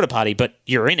the porta potty, but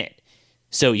you're in it,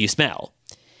 so you smell.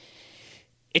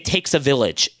 It takes a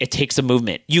village. It takes a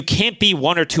movement. You can't be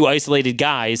one or two isolated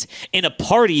guys in a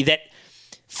party that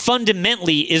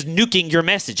fundamentally is nuking your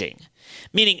messaging.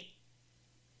 Meaning,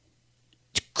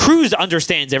 Cruz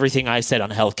understands everything I said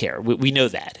on healthcare. We know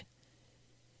that.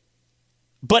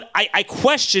 But I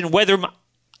question whether,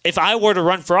 if I were to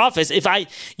run for office,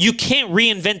 you can't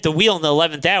reinvent the wheel in the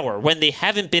 11th hour when they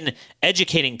haven't been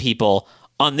educating people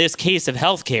on this case of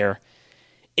healthcare.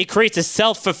 It creates a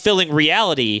self-fulfilling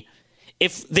reality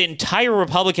if the entire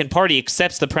Republican Party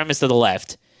accepts the premise of the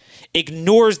left,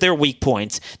 ignores their weak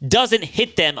points, doesn't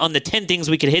hit them on the 10 things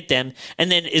we could hit them,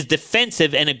 and then is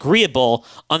defensive and agreeable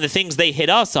on the things they hit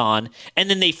us on, and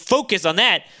then they focus on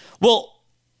that. Well,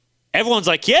 everyone's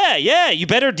like, yeah, you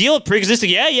better deal with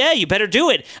pre-existing. Yeah, you better do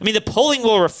it. I mean, the polling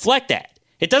will reflect that.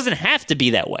 It doesn't have to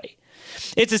be that way.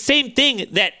 It's the same thing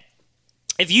that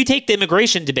if you take the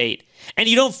immigration debate and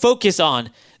you don't focus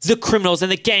on the criminals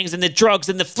and the gangs and the drugs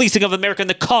and the fleecing of America and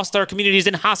the cost to our communities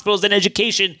and hospitals and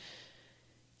education,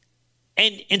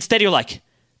 and instead you're like,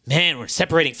 man, we're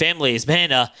separating families. Man,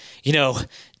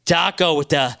 DACA with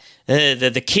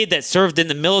the kid that served in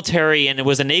the military and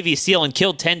was a Navy SEAL and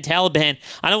killed 10 Taliban.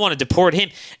 I don't want to deport him.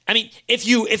 I mean, if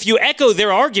you echo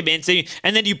their arguments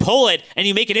and then you pull it and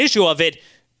you make an issue of it,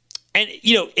 and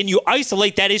you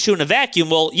isolate that issue in a vacuum,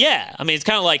 well, yeah. I mean, it's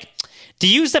kind of like, do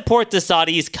you support the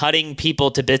Saudis cutting people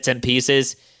to bits and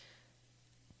pieces?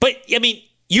 But, I mean,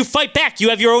 you fight back. You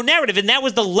have your own narrative. And that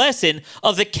was the lesson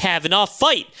of the Kavanaugh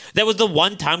fight. That was the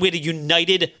one time we had a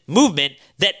united movement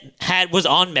that was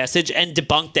on message and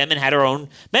debunked them and had our own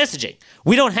messaging.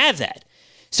 We don't have that.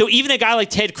 So even a guy like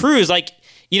Ted Cruz,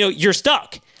 you're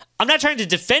stuck. I'm not trying to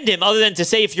defend him other than to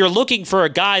say if you're looking for a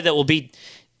guy that will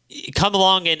come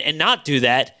along and not do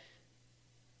that,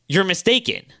 you're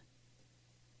mistaken.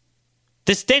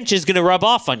 The stench is going to rub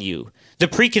off on you. The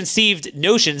preconceived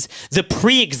notions, the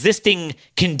pre-existing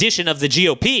condition of the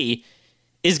GOP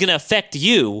is going to affect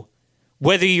you,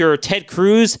 whether you're Ted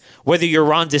Cruz, whether you're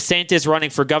Ron DeSantis running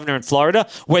for governor in Florida,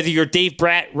 whether you're Dave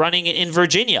Brat running in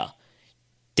Virginia.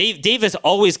 Dave has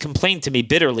always complained to me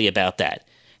bitterly about that,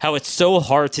 how it's so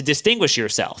hard to distinguish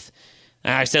yourself.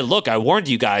 And I said, look, I warned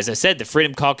you guys. I said the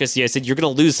Freedom Caucus, I said you're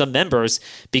going to lose some members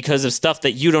because of stuff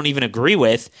that you don't even agree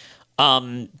with.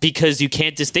 Because you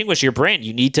can't distinguish your brand.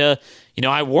 You need to,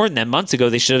 I warned them months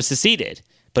ago they should have seceded.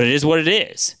 But it is what it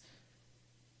is.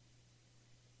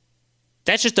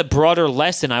 That's just a broader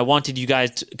lesson I wanted you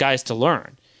guys to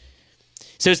learn.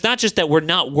 So it's not just that we're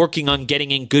not working on getting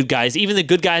in good guys. Even the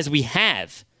good guys we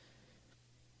have,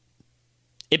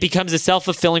 it becomes a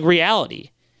self-fulfilling reality.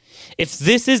 If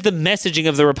this is the messaging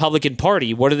of the Republican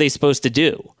Party, what are they supposed to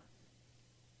do?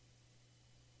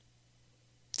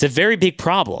 It's a very big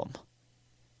problem.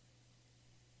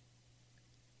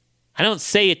 I don't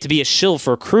say it to be a shill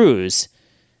for Cruz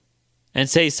and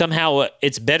say somehow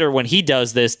it's better when he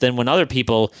does this than when other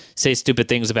people say stupid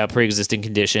things about pre-existing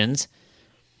conditions.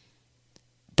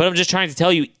 But I'm just trying to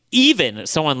tell you, even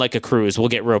someone like a Cruz will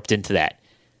get roped into that.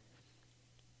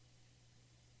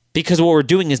 Because what we're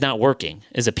doing is not working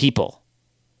as a people.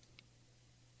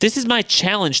 This is my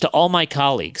challenge to all my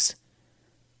colleagues.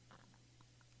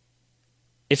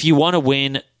 If you want to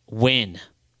win, win.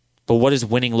 But what does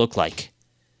winning look like?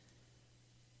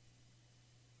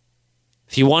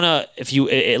 I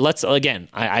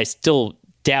still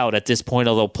doubt at this point,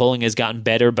 although polling has gotten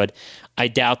better, but I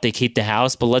doubt they keep the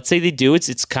House. But let's say they do,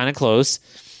 it's kind of close.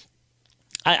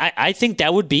 I think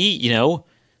that would be,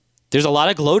 there's a lot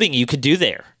of gloating you could do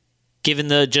there, given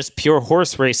the just pure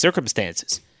horse race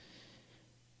circumstances.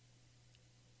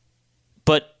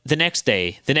 But the next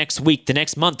day, the next week, the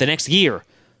next month, the next year,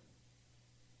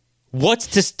 what's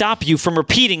to stop you from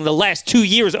repeating the last 2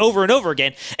 years over and over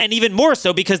again? And even more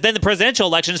so because then the presidential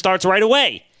election starts right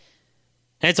away.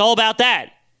 And it's all about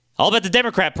that. All about the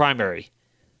Democrat primary.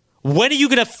 When are you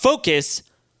going to focus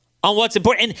on what's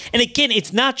important? And again,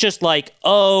 it's not just like,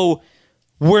 oh,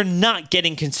 we're not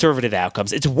getting conservative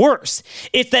outcomes. It's worse.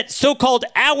 It's that so-called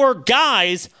our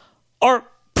guys are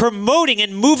promoting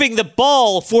and moving the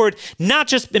ball forward, not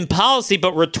just in policy,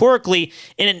 but rhetorically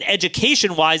and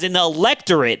education-wise in the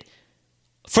electorate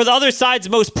for the other side's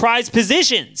most prized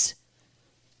positions.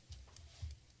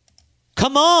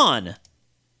 Come on.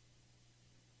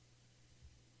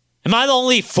 Am I the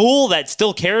only fool that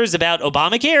still cares about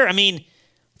Obamacare? I mean,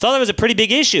 I thought that was a pretty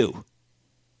big issue.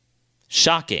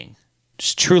 Shocking.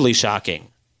 Just truly shocking.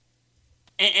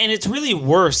 And it's really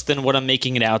worse than what I'm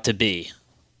making it out to be.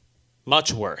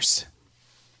 Much worse.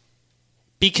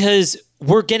 Because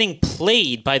we're getting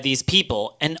played by these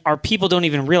people, and our people don't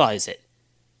even realize it.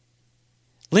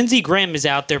 Lindsey Graham is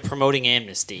out there promoting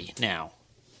amnesty now.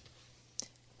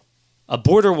 A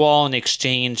border wall in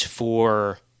exchange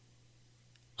for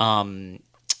amnesty.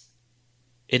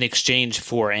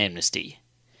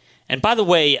 And by the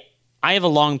way, I have a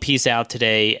long piece out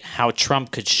today how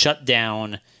Trump could shut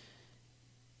down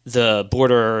the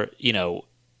border,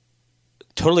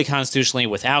 totally constitutionally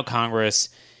without Congress.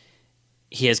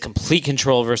 He has complete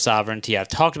control over sovereignty. I've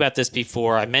talked about this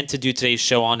before. I meant to do today's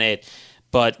show on it,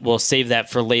 but we'll save that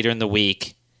for later in the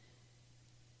week.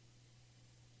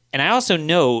 And I also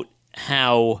note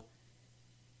how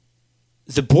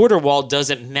the border wall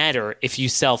doesn't matter if you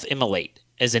self-immolate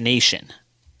as a nation.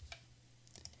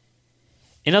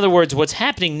 In other words, what's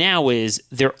happening now is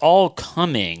they're all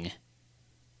coming,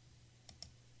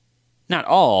 not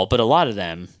all, but a lot of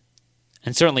them,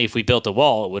 and certainly if we built a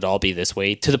wall, it would all be this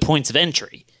way, to the points of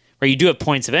entry, where you do have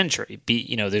points of entry.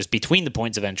 There's between the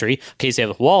points of entry, in case you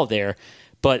have a wall there,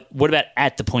 but what about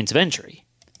at the points of entry?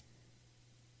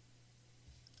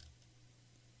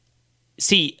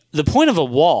 See, the point of a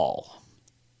wall,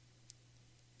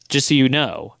 just so you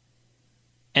know,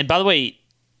 and by the way,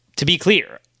 to be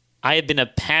clear, I have been a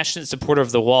passionate supporter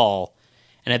of the wall,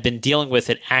 and I've been dealing with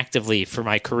it actively for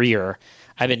my career.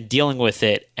 I've been dealing with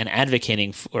it and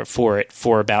advocating for it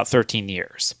for about 13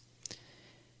 years.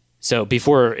 So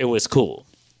before it was cool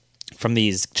from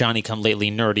these Johnny-come-lately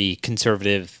nerdy,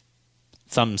 conservative,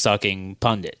 thumb-sucking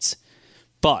pundits.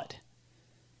 But,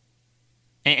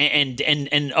 and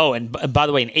by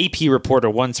the way, an AP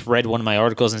reporter once read one of my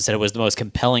articles and said it was the most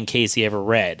compelling case he ever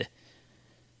read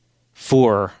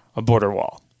for a border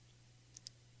wall.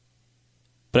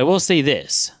 But I will say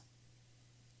this.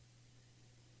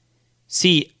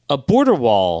 See, a border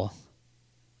wall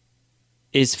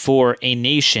is for a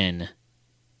nation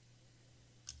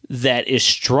that is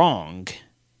strong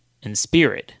in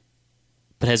spirit,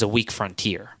 but has a weak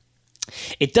frontier.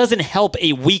 It doesn't help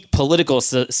a weak political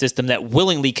system that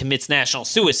willingly commits national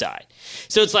suicide.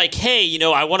 So it's like, hey,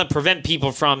 I want to prevent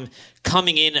people from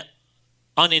coming in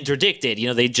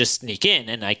uninterdicted. They just sneak in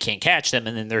and I can't catch them,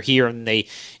 and then they're here and they,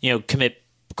 commit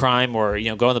crime or,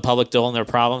 go in the public dole and their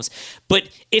problems. But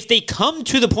if they come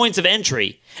to the points of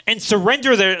entry and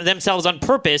surrender themselves on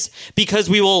purpose because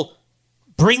we will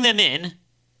bring them in,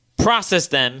 process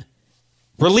them,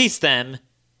 release them,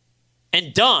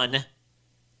 and done,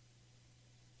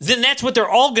 then that's what they're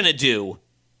all going to do,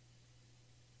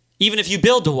 even if you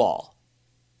build a wall.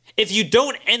 If you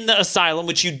don't end the asylum,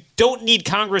 which you don't need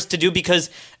Congress to do because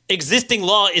existing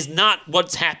law is not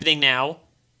what's happening now,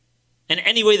 and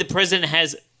anyway, the president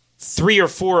has 3 or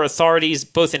 4 authorities,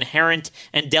 both inherent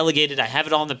and delegated. I have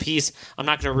it all in the piece. I'm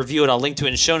not going to review it. I'll link to it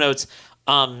in show notes,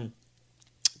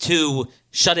 to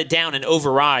shut it down and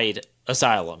override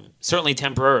asylum, certainly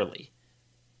temporarily,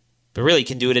 but really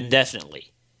can do it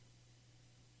indefinitely.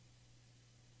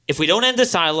 if we don't end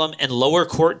asylum and lower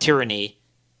court tyranny,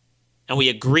 and we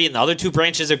agree, and the other two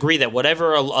branches agree that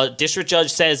whatever a district judge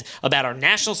says about our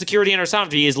national security and our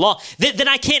sovereignty is law, then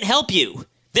I can't help you.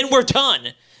 Then we're done.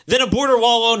 Then a border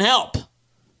wall won't help.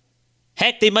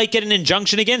 Heck, they might get an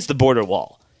injunction against the border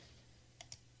wall.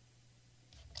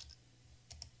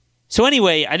 So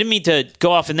anyway, I didn't mean to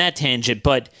go off in that tangent,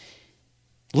 but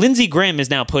Lindsey Graham is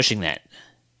now pushing that.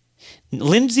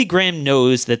 Lindsey Graham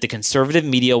knows that the conservative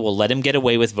media will let him get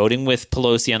away with voting with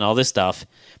Pelosi on all this stuff,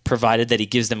 provided that he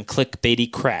gives them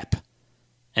clickbaity crap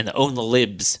and the own the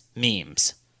libs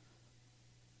memes.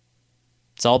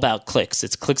 It's all about clicks.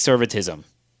 It's clickservatism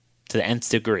to the nth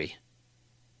degree.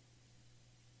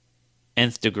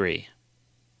 Nth degree.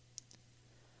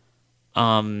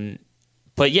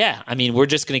 But yeah, I mean, we're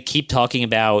just going to keep talking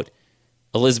about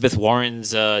Elizabeth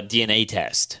Warren's DNA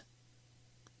test.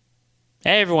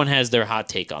 Everyone has their hot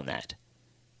take on that.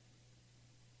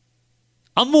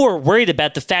 I'm more worried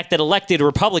about the fact that elected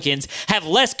Republicans have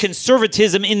less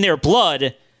conservatism in their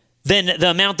blood than the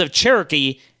amount of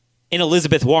Cherokee in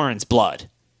Elizabeth Warren's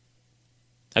blood.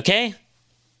 Okay?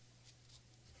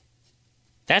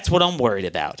 That's what I'm worried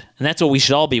about. And that's what we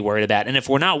should all be worried about. And if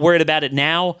we're not worried about it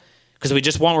now, because we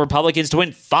just want Republicans to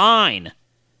win, fine.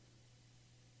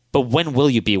 But when will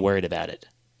you be worried about it?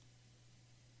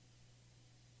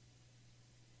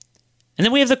 And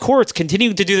then we have the courts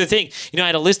continuing to do the thing. You know, I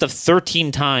had a list of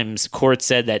 13 times courts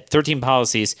said that, 13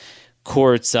 policies,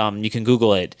 courts, you can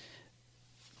Google it,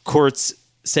 courts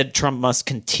said Trump must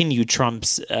continue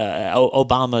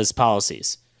Obama's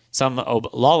policies. Some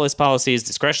lawless policies,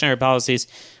 discretionary policies,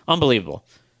 unbelievable.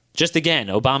 Just again,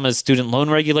 Obama's student loan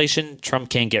regulation, Trump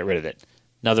can't get rid of it.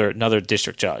 Another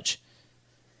district judge.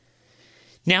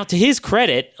 Now, to his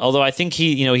credit, although I think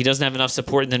he doesn't have enough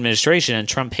support in the administration and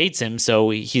Trump hates him, so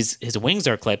his wings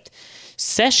are clipped,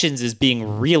 Sessions is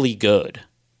being really good.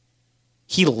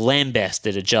 He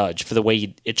lambasted a judge for the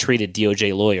way it treated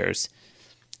DOJ lawyers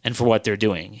and for what they're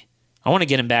doing. I want to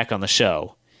get him back on the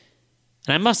show.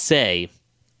 And I must say,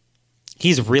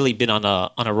 he's really been on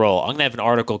a roll. I'm going to have an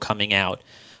article coming out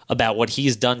about what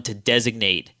he's done to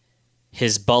designate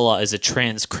Hezbollah as a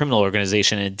trans criminal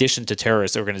organization in addition to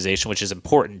terrorist organization, which is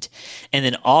important, and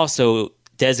then also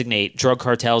designate drug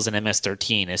cartels and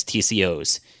MS-13 as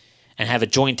TCOs and have a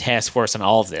joint task force on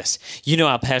all of this. You know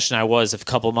how passionate I was a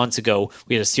couple months ago.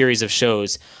 We had a series of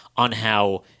shows on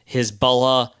how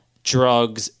Hezbollah,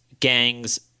 drugs,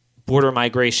 gangs, border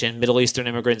migration, Middle Eastern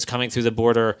immigrants coming through the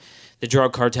border, the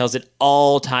drug cartels, it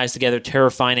all ties together,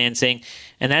 terror financing,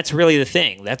 and that's really the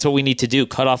thing. That's what we need to do,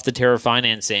 cut off the terror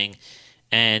financing.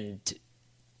 And,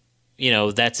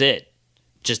 that's it.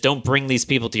 Just don't bring these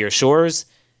people to your shores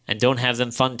and don't have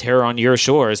them fund terror on your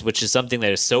shores, which is something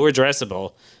that is so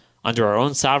addressable under our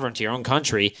own sovereignty, our own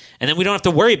country. And then we don't have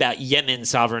to worry about Yemen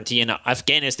sovereignty and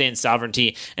Afghanistan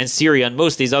sovereignty and Syria and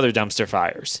most of these other dumpster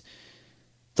fires.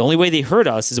 The only way they hurt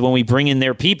us is when we bring in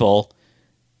their people.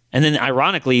 And then,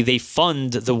 ironically, they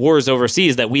fund the wars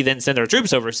overseas that we then send our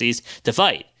troops overseas to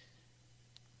fight.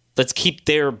 Let's keep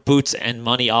their boots and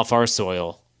money off our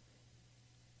soil.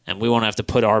 And we won't have to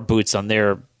put our boots on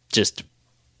their just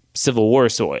Civil War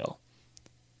soil.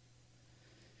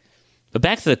 But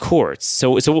back to the courts.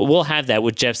 So we'll have that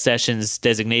with Jeff Sessions'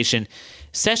 designation.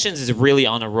 Sessions is really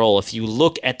on a roll. If you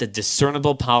look at the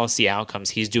discernible policy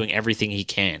outcomes, he's doing everything he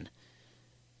can.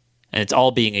 And it's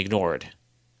all being ignored.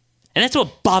 And that's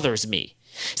what bothers me.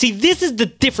 See, this is the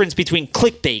difference between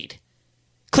clickbait.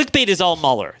 Clickbait is all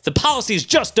Mueller. The policies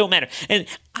just don't matter. And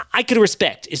I could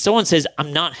respect if someone says,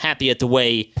 I'm not happy at the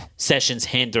way Sessions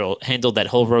handled that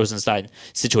whole Rosenstein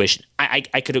situation. I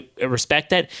could respect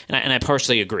that, and I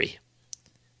partially agree.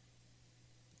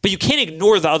 But you can't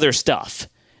ignore the other stuff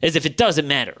as if it doesn't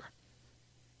matter.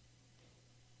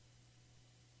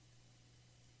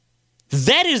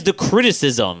 That is the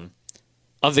criticism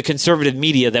of the conservative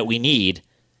media that we need.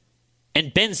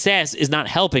 And Ben Sasse is not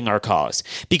helping our cause.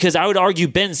 Because I would argue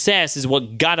Ben Sasse is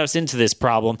what got us into this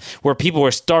problem where people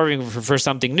were starving for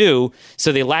something new,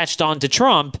 so they latched on to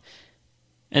Trump,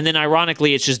 and then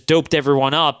ironically it's just doped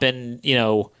everyone up, and,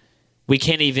 we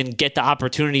can't even get the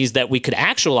opportunities that we could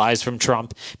actualize from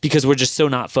Trump because we're just so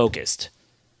not focused.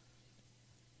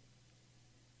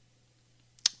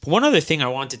 One other thing I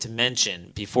wanted to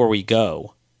mention before we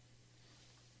go,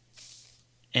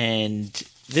 and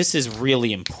this is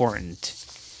really important.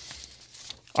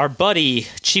 Our buddy,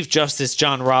 Chief Justice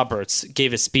John Roberts,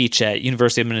 gave a speech at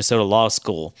University of Minnesota Law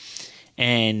School,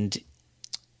 and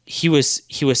he was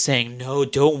saying, no,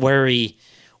 don't worry,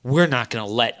 we're not going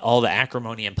to let all the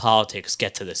acrimony and politics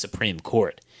get to the Supreme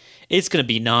Court. It's going to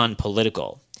be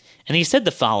non-political. And he said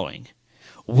the following: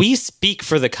 We speak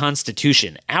for the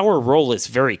Constitution. Our role is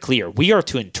very clear. We are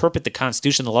to interpret the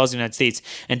Constitution, the laws of the United States,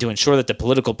 and to ensure that the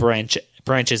political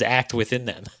branches act within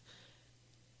them.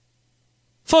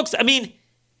 Folks, I mean,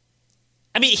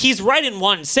 he's right in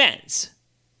one sense.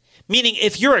 Meaning,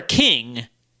 if you're a king,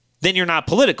 then you're not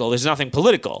political. There's nothing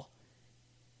political.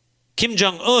 Kim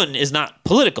Jong-un is not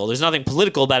political. There's nothing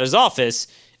political about his office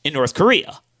in North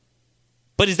Korea.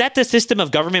 But is that the system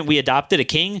of government we adopted, a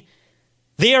king?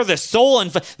 They are the sole and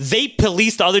they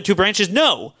police the other two branches?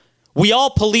 No. We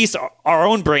all police our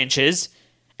own branches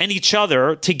and each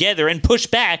other together and push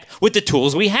back with the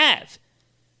tools we have.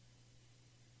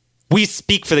 We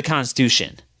speak for the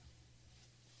Constitution.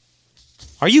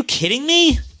 Are you kidding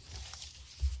me?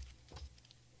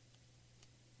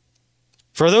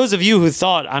 For those of you who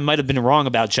thought I might have been wrong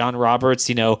about John Roberts,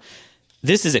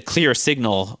 this is a clear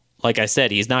signal. Like I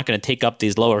said, he's not going to take up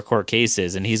these lower court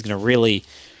cases, and he's going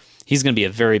to be a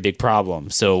very big problem.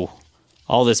 So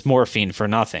all this morphine for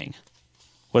nothing.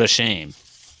 What a shame.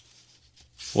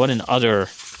 What an utter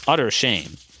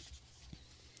shame.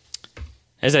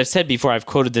 As I've said before, I've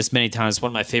quoted this many times. One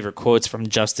of my favorite quotes from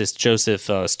Justice Joseph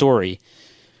Story.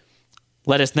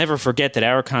 Let us never forget that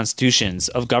our constitutions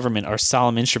of government are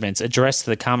solemn instruments addressed to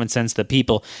the common sense of the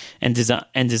people and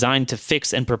designed to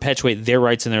fix and perpetuate their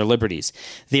rights and their liberties.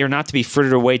 They are not to be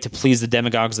frittered away to please the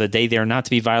demagogues of the day. They are not to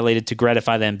be violated to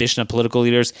gratify the ambition of political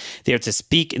leaders. They are to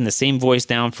speak in the same voice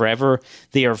down forever.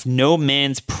 They are of no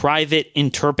man's private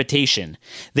interpretation.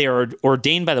 They are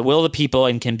ordained by the will of the people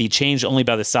and can be changed only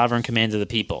by the sovereign command of the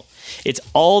people. It's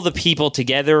all the people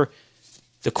together.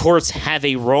 The courts have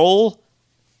a role.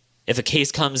 If a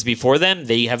case comes before them,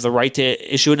 they have the right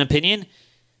to issue an opinion.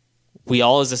 We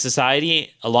all as a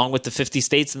society, along with the 50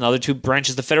 states and the other two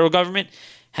branches of the federal government,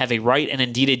 have a right and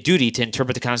indeed a duty to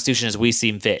interpret the Constitution as we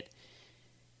seem fit.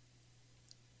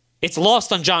 It's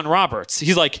lost on John Roberts.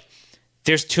 He's like,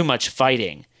 there's too much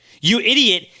fighting. You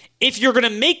idiot. If you're going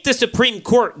to make the Supreme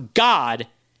Court God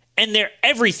and they're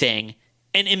everything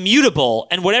and immutable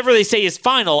and whatever they say is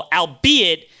final,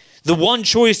 albeit the one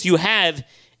choice you have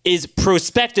is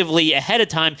prospectively ahead of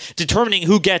time determining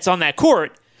who gets on that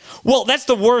court, well, that's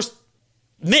the worst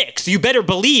mix. You better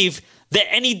believe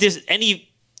that any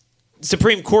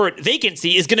Supreme Court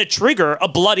vacancy is going to trigger a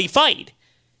bloody fight.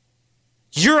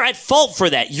 You're at fault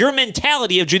for that. Your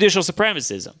mentality of judicial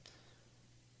supremacism.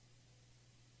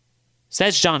 So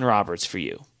that's John Roberts for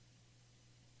you.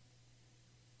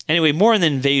 Anyway, more on the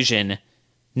invasion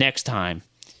next time.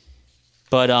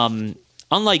 But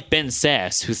unlike Ben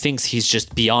Sasse, who thinks he's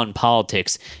just beyond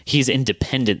politics, he's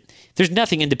independent. There's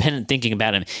nothing independent thinking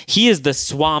about him. He is the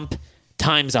swamp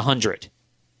times 100.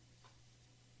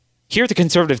 Here at the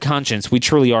Conservative Conscience, we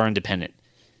truly are independent.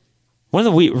 One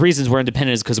of the reasons we're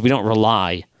independent is because we don't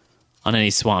rely on any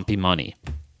swampy money.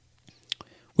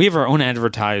 We have our own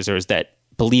advertisers that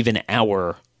believe in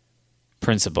our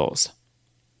principles.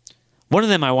 One of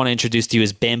them I want to introduce to you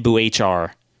is Bamboo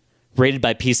HR, rated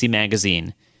by PC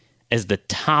Magazine as the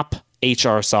top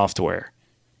HR software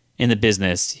in the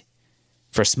business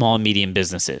for small and medium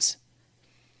businesses.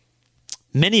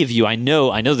 Many of you, I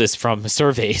know this from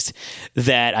surveys,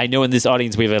 that I know in this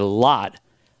audience we have a lot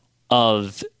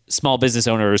of small business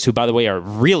owners who, by the way, are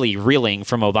really reeling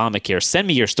from Obamacare. Send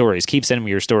me your stories. Keep sending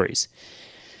me your stories.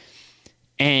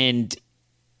 And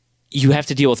you have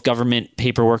to deal with government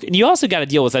paperwork. And you also got to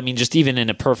deal with, just even in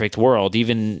a perfect world,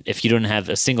 even if you don't have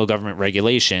a single government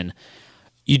regulation,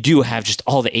 you do have just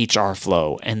all the HR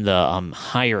flow and the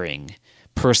hiring,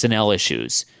 personnel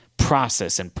issues,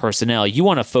 process and personnel. You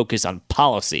want to focus on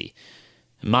policy.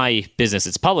 My business,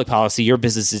 it's public policy. Your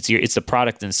business, it's the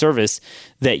product and service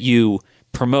that you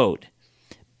promote.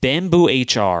 Bamboo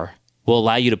HR will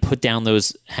allow you to put down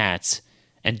those hats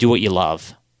and do what you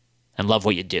love and love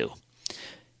what you do.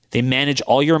 They manage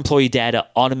all your employee data,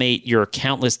 automate your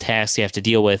countless tasks you have to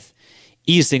deal with,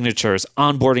 e-signatures,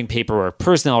 onboarding paperwork,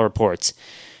 personnel reports,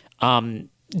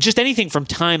 just anything from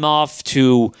time off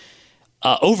to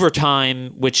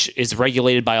overtime, which is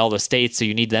regulated by all the states, so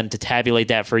you need them to tabulate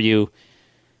that for you.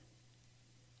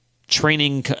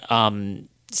 Training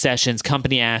sessions,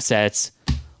 company assets,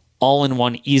 all in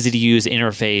one easy-to-use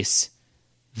interface,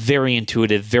 very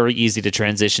intuitive, very easy to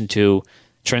transition to.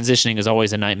 Transitioning is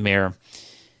always a nightmare.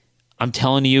 I'm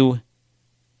telling you,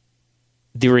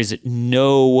 there is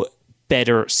no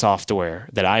better software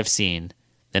that I've seen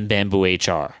than Bamboo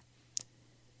HR.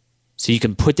 So you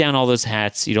can put down all those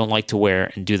hats you don't like to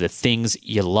wear and do the things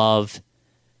you love.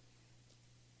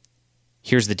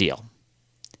 Here's the deal.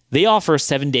 They offer a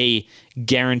 7-day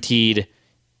guaranteed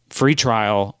free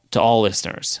trial to all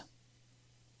listeners.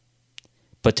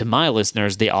 But to my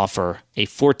listeners, they offer a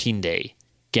 14-day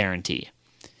guarantee.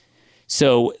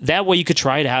 So that way you could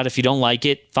try it out. If you don't like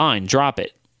it, fine, drop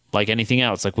it. Like anything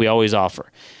else, like we always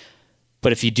offer.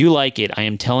 But if you do like it, I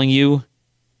am telling you,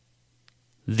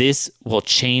 this will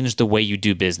change the way you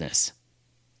do business.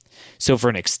 So for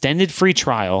an extended free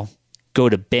trial, go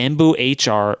to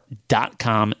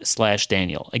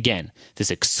bamboohr.com/Daniel. Again,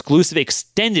 this exclusive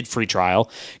extended free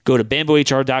trial, go to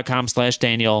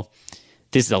bamboohr.com/Daniel.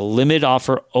 This is a limited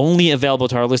offer only available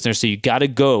to our listeners. So you got to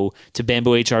go to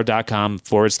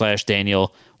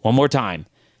bamboohr.com/Daniel. One more time,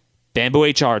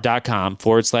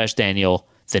 bamboohr.com/Daniel,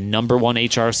 the #1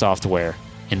 HR software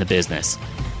in the business.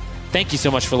 Thank you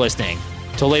so much for listening.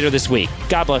 Till later this week.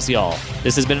 God bless you all.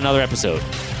 This has been another episode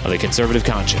of The Conservative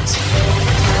Conscience.